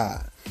letter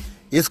Y.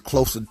 It's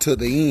closer to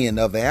the end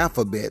of the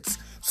alphabets.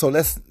 So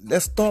let's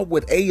start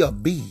with A or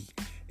B.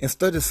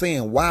 Instead of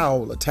saying why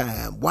all the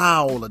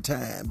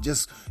time,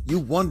 just you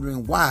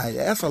wondering why.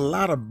 That's a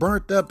lot of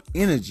burnt up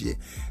energy.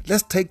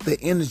 Let's take the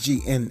energy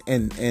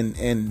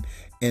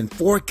and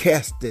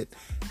forecast it.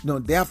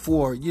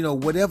 Therefore,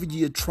 whatever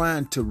you're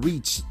trying to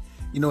reach,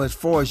 as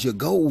far as your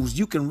goals,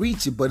 you can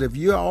reach it. But if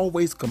you're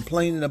always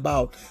complaining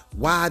about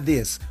why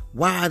this,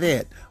 why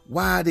that,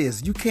 why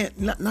this, you can't.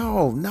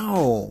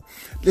 No.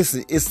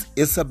 Listen,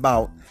 it's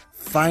about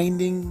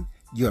finding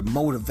your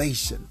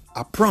motivation.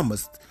 I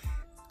promised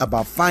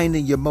about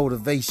finding your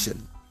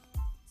motivation.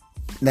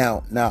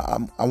 Now,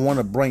 I want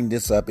to bring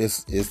this up.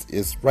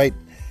 It's right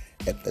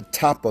at the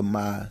top of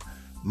my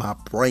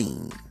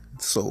brain.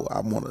 So I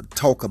want to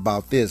talk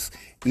about this,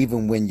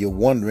 even when you're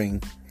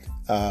wondering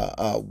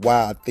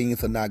why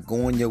things are not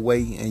going your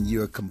way and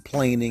you're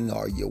complaining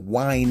or you're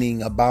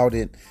whining about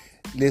it.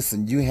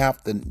 Listen, you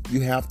have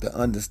to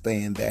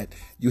understand that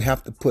you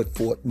have to put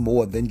forth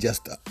more than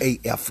just a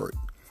effort.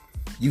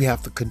 You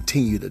have to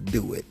continue to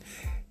do it.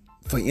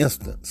 For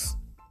instance,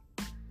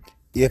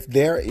 if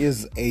there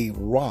is a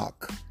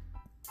rock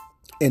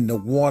and the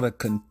water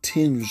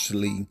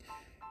continuously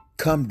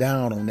come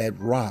down on that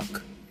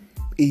rock,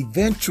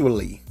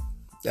 eventually,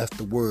 that's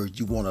the word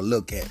you want to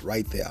look at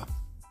right there.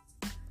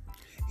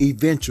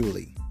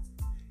 Eventually,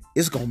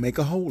 it's going to make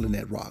a hole in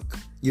that rock.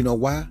 You know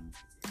why?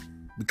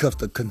 Because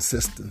the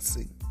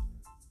consistency.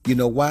 You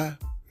know why?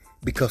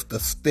 Because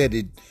the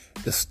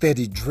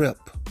steady drip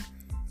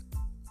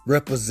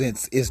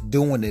represents it's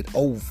doing it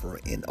over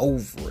and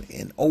over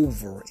and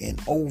over and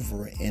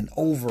over and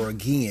over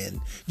again.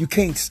 You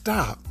can't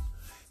stop.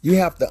 You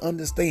have to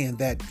understand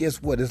that,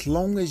 guess what? As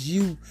long as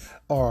you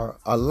are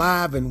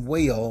alive and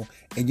well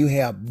and you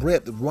have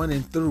breath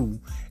running through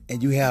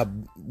and you have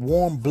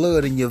warm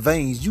blood in your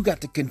veins, you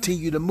got to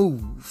continue to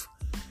move.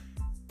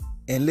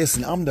 And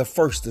listen, I'm the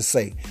first to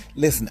say,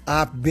 listen,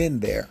 I've been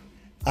there.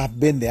 I've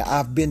been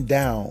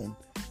down.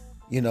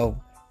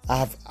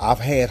 I've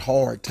had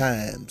hard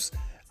times.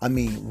 I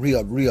mean,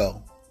 real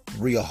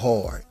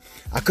hard.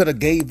 I could have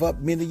gave up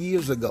many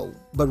years ago,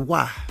 but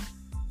why?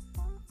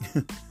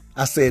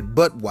 I said,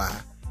 but why?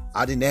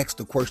 I didn't ask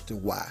the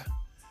question why,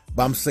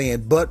 but I'm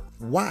saying, but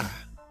why?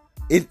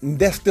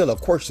 That's still a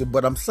question,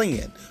 but I'm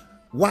saying,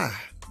 why?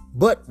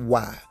 But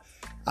why?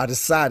 I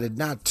decided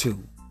not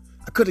to.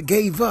 I could have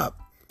gave up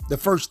the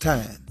first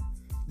time,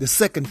 the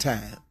second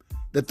time,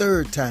 the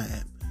third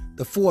time,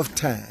 the fourth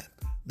time,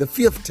 the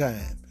fifth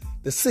time,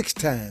 the sixth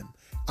time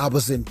I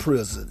was in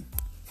prison.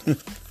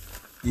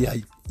 Yeah,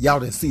 y'all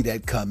didn't see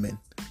that coming,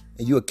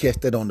 and you'll catch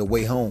that on the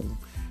way home.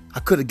 I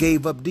could have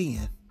gave up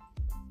then.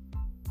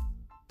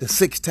 The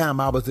sixth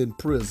time I was in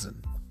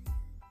prison,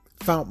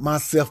 found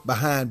myself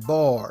behind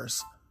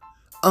bars,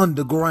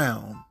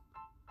 underground.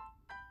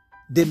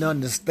 Didn't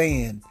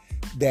understand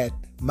that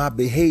my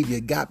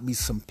behavior got me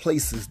some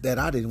places that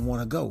I didn't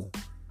want to go.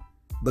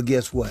 But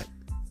guess what?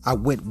 I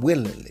went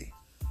willingly.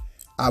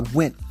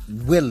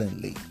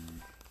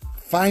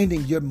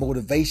 Finding your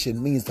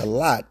motivation means a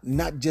lot,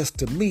 not just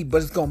to me,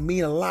 but it's gonna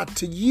mean a lot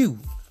to you.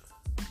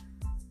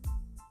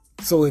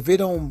 So if it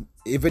don't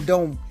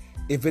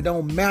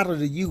matter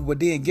to you, well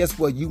then guess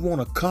what? You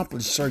won't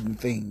accomplish certain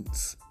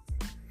things.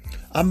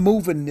 I'm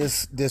moving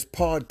this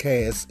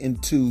podcast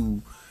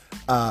into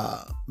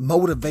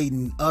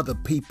motivating other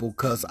people,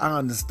 because I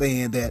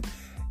understand that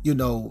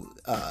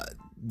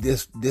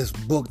this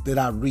book that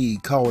I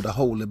read called the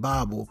Holy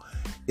Bible,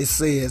 it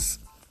says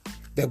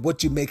that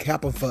what you make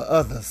happen for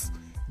others,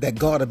 that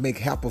God will make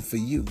happen for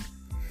you.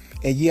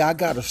 And yeah, I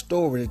got a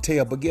story to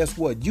tell, but guess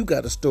what? You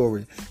got a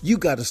story. You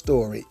got a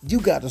story. You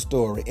got a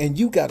story. And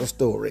you got a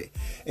story.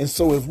 And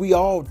so if we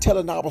all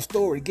telling our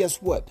story,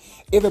 guess what?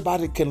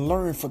 Everybody can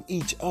learn from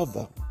each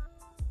other.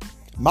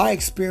 My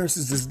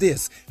experiences is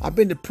this. I've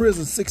been to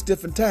prison 6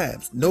 different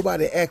times.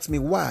 Nobody asked me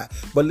why,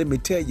 but let me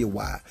tell you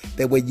why.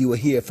 That way you will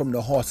hear it from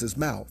the horse's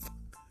mouth.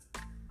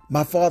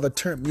 My father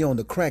turned me on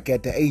to crack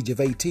at the age of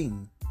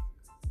 18.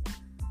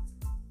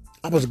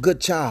 I was a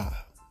good child.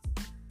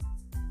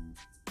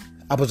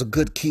 I was a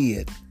good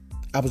kid.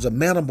 I was a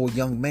manable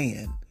young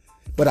man,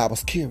 but I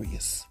was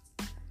curious.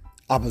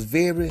 I was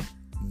very,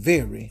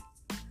 very,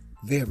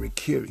 very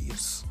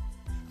curious.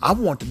 I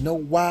wanted to know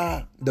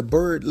why the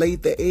bird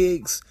laid the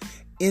eggs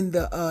in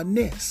the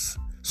nest.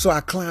 So I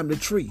climbed the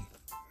tree.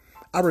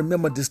 I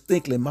remember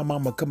distinctly my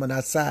mama coming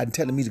outside and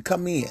telling me to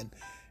come in.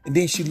 And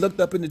then she looked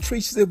up in the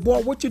tree. She said,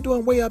 "Boy, what you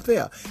doing way up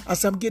there?" I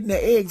said, "I'm getting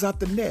the eggs out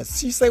the nest."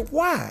 She said,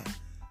 "Why?"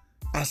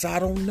 I said, "I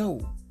don't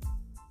know.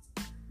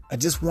 I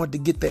just wanted to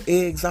get the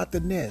eggs out the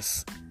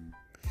nest."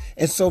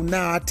 And so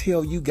now I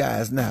tell you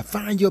guys now,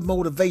 find your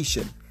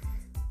motivation.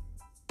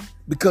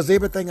 Because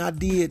everything I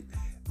did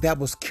that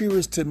was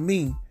curious to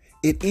me,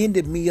 it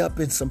ended me up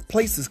in some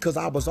places because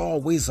I was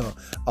always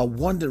a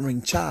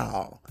wondering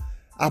child.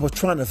 I was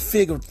trying to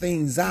figure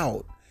things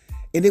out.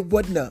 And it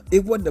wasn't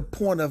a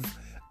point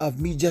of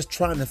me just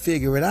trying to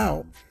figure it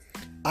out.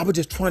 I was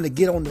just trying to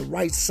get on the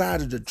right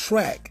side of the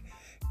track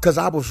because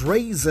I was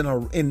raised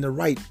in the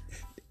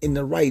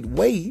right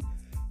way,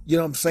 you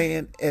know what I'm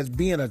saying, as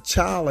being a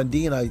child and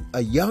being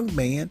a young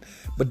man.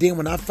 But then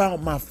when I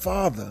found my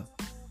father,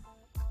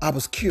 I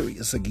was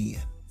curious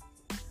again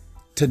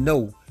to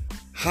know,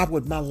 how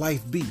would my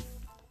life be?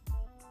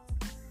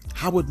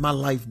 How would my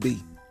life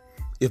be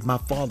if my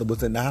father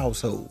was in the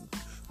household?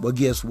 Well,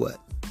 guess what?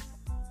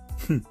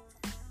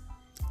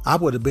 I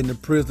would have been in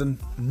prison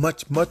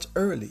much, much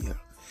earlier.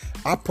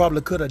 I probably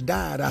could have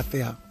died out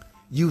there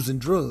using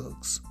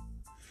drugs.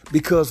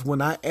 Because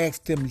when I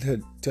asked him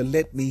to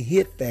let me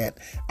hit that,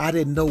 I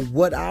didn't know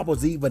what I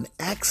was even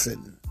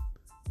asking.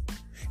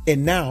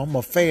 And now I'm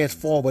going to fast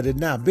forward and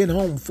now. Been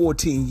home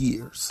 14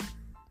 years.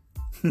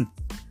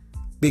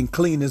 Been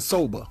clean and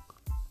sober.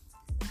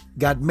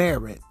 Got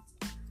married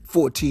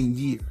 14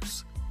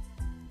 years.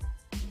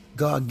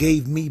 God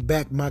gave me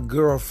back my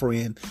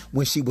girlfriend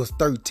when she was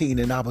 13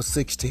 and I was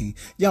 16.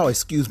 Y'all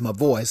excuse my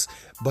voice,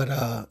 but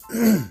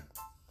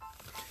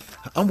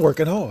I'm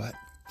working hard.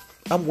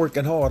 I'm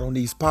working hard on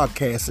these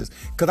podcasts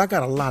because I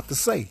got a lot to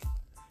say.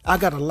 I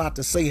got a lot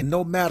to say, and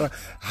no matter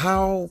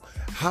how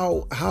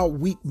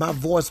weak my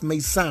voice may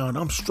sound,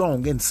 I'm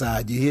strong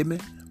inside. You hear me?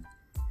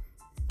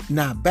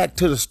 Now back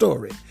to the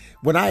story.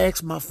 When I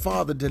asked my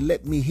father to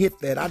let me hit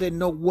that, I didn't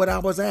know what I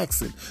was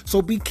asking.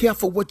 So be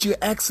careful what you're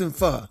asking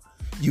for.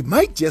 You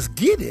might just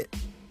get it,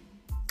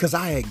 because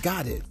I had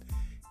got it,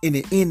 and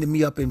it ended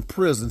me up in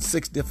prison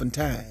 6 different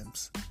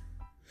times,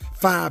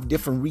 5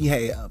 different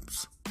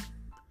rehabs,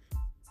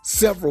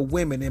 several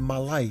women in my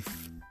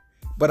life.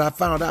 But I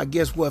found out,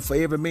 guess what? For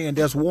every man,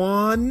 there's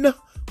one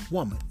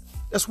woman.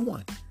 That's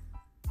one.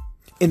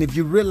 And if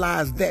you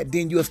realize that,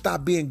 then you'll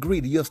stop being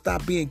greedy. You'll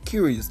stop being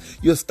curious.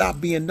 You'll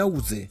stop being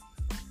nosy.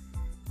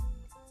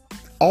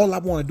 All I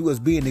want to do is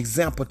be an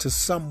example to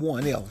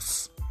someone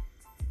else.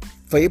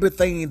 For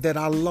everything that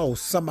I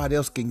lost, somebody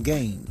else can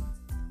gain.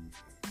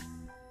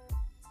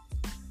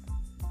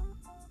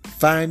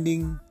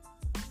 Finding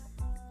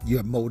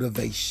your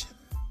motivation.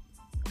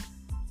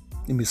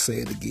 Let me say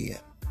it again.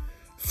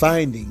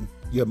 Finding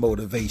your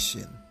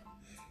motivation.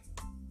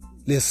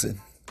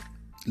 Listen.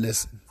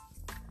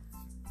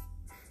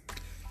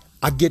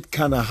 I get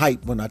kind of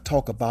hyped when I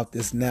talk about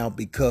this now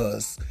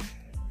because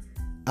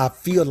I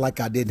feel like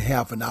I didn't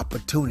have an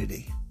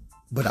opportunity,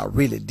 but I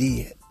really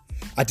did.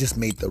 I just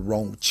made the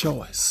wrong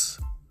choice.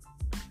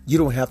 You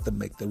don't have to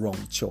make the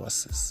wrong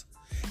choices.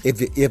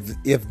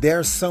 If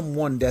there's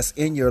someone that's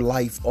in your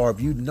life, or if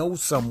you know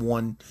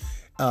someone,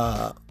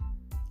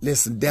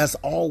 listen, there's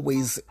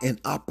always an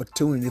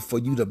opportunity for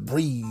you to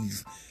breathe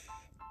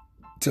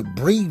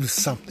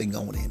something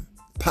on him,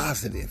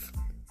 positive.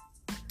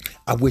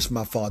 I wish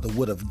my father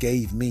would have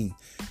gave me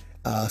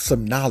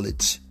some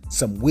knowledge,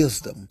 some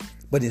wisdom,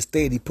 but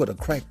instead he put a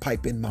crack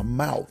pipe in my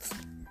mouth.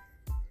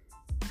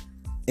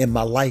 And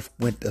my life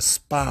went to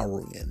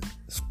spiral,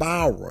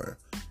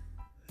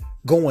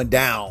 going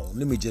down.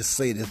 Let me just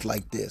say this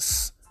like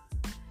this,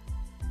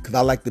 because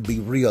I like to be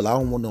real. I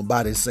don't want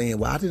nobody saying,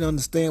 well, I didn't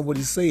understand what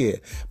he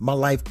said. My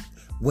life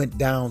went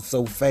down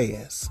so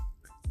fast,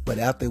 but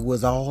after it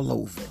was all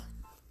over,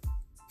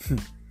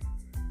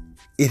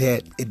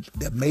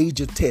 the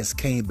major test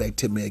came back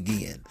to me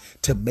again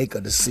to make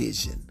a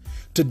decision,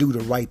 to do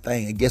the right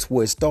thing. And guess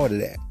where it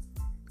started at?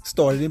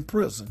 Started in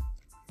prison.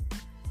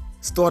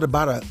 Started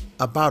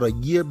about a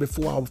year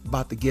before I was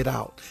about to get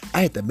out.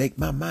 I had to make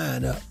my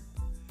mind up.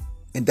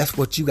 And that's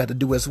what you got to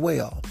do as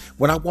well.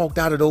 When I walked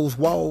out of those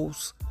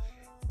walls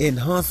in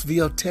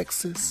Huntsville,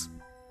 Texas,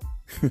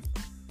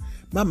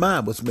 my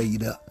mind was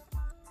made up.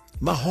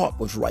 My heart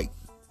was right.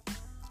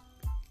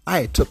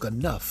 I had took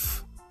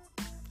enough.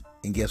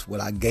 And guess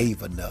what? I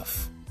gave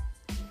enough.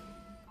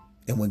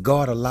 And when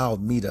God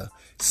allowed me to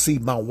see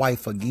my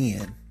wife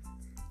again,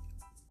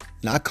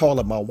 and I call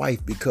her my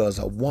wife because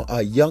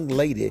a young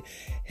lady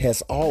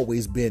has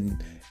always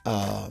been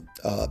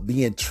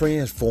being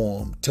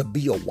transformed to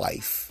be a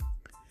wife.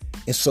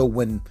 And so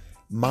when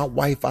my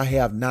wife I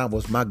have now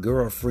was my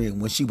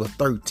girlfriend when she was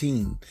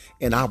 13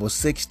 and I was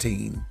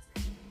 16,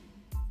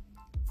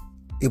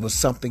 it was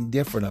something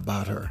different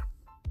about her.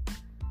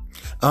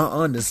 I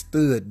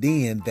understood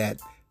then that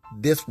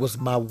this was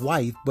my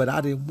wife, but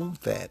I didn't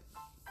want that.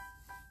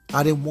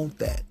 I didn't want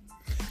that.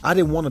 I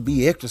didn't want to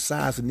be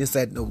exercising this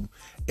at no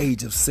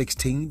age of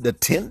 16, the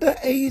tender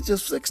age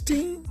of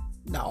 16.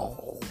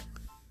 No.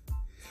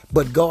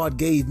 But God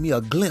gave me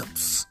a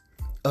glimpse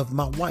of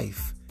my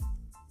wife.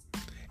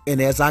 And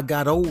as I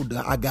got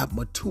older, I got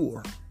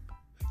mature.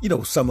 You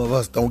know, some of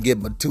us don't get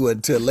mature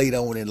until later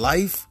on in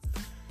life.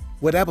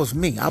 Well, that was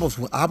me. I was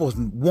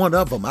one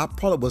of them. I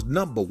probably was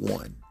number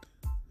one.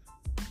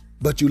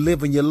 But you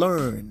live and you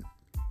learn.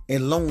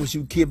 And as long as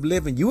you keep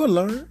living, you will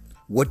learn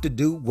what to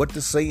do, what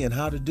to say, and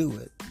how to do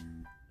it.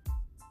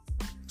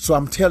 So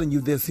I'm telling you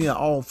this here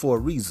all for a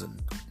reason.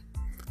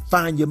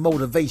 Find your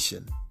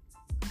motivation.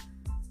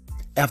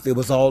 After it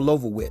was all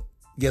over with,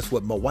 guess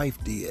what my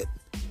wife did?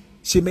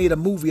 She made a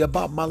movie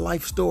about my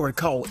life story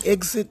called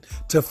Exit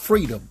to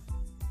Freedom.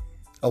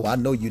 Oh, I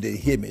know you didn't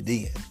hear me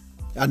then.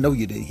 I know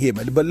you didn't hear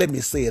me, but let me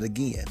say it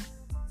again.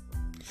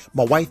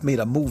 My wife made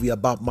a movie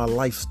about my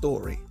life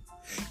story.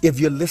 If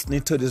you're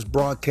listening to this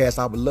broadcast,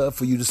 I would love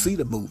for you to see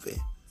the movie.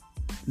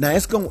 Now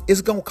it's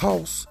gonna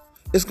cost.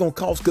 It's gonna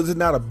cost because it's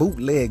not a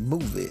bootleg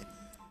movie.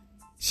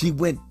 She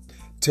went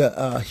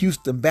to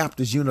Houston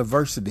Baptist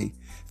University,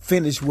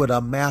 finished with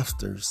a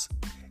master's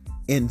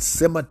in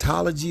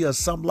cinematology or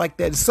something like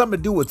that. It's something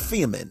to do with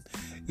filming,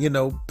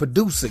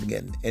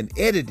 producing and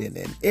editing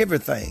and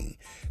everything.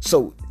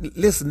 So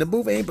listen, the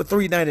movie ain't but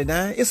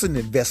 $3.99. It's an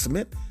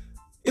investment.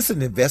 It's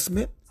an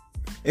investment.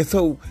 And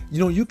so,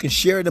 you can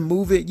share the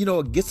movie,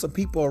 get some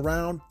people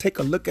around, take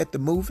a look at the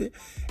movie.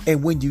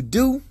 And when you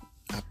do,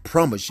 I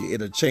promise you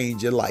it'll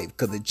change your life,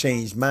 because it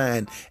changed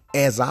mine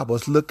as I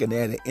was looking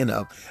at it in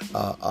a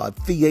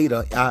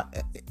theater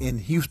in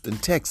Houston,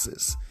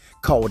 Texas,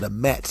 called the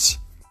Match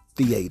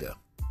Theater.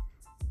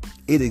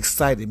 It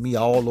excited me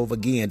all over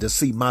again to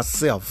see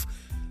myself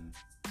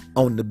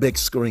on the big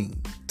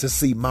screen, to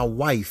see my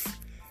wife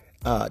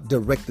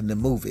directing the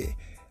movie,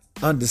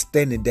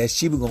 understanding that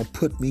she was going to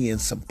put me in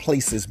some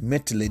places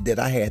mentally that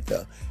I had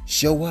to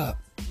show up.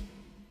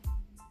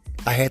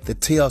 I had to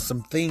tell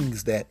some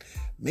things that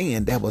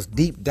was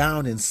deep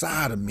down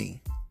inside of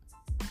me.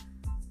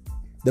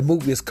 The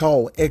movie is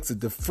called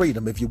Exit to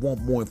Freedom. If you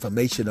want more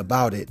information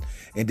about it,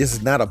 and this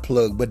is not a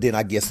plug, but then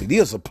I guess it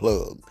is a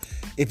plug.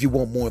 If you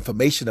want more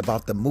information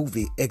about the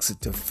movie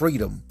Exit to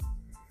Freedom,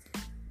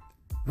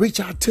 reach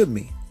out to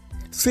me.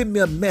 Send me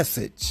a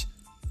message.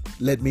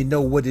 Let me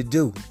know what to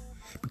do.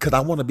 Because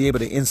I want to be able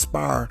to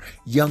inspire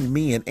young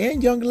men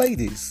and young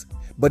ladies,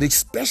 but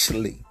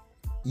especially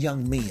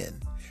young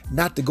men,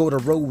 not to go the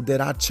road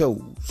that I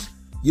chose.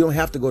 You don't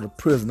have to go to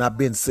prison. I've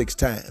been 6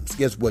 times.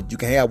 Guess what? You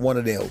can have one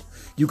of those.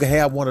 You can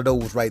have one of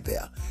those right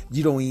there.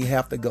 You don't even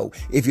have to go.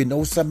 If you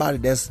know somebody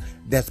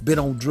that's been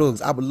on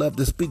drugs, I would love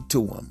to speak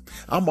to them.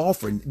 I'm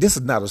offering. This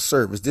is not a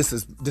service. This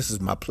is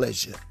my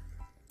pleasure.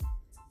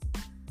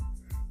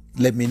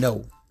 Let me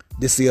know.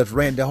 This is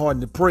Randy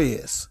Harden, the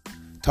prayers,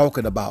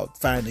 talking about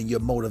finding your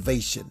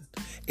motivation.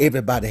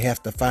 Everybody has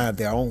to find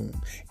their own.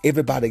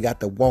 Everybody got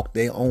to walk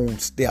their own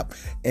step.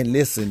 And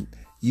listen,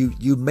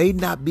 you may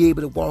not be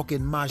able to walk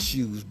in my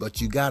shoes,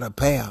 but you got a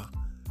pair.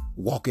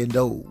 Walk in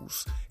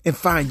those and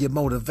find your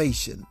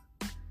motivation.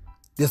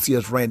 This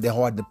is Randy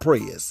Harden, the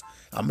prayers.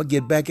 I'm going to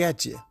get back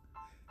at you.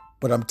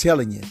 But I'm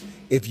telling you,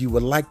 if you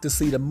would like to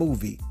see the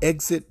movie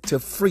Exit to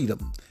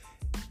Freedom,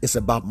 it's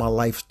about my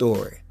life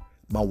story.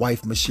 My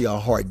wife, Michelle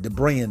Hart, the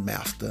brand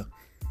master,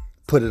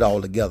 put it all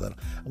together.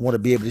 I want to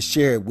be able to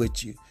share it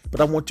with you,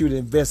 but I want you to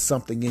invest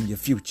something in your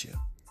future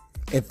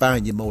and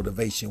find your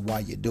motivation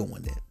while you're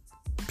doing it.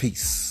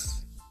 Peace.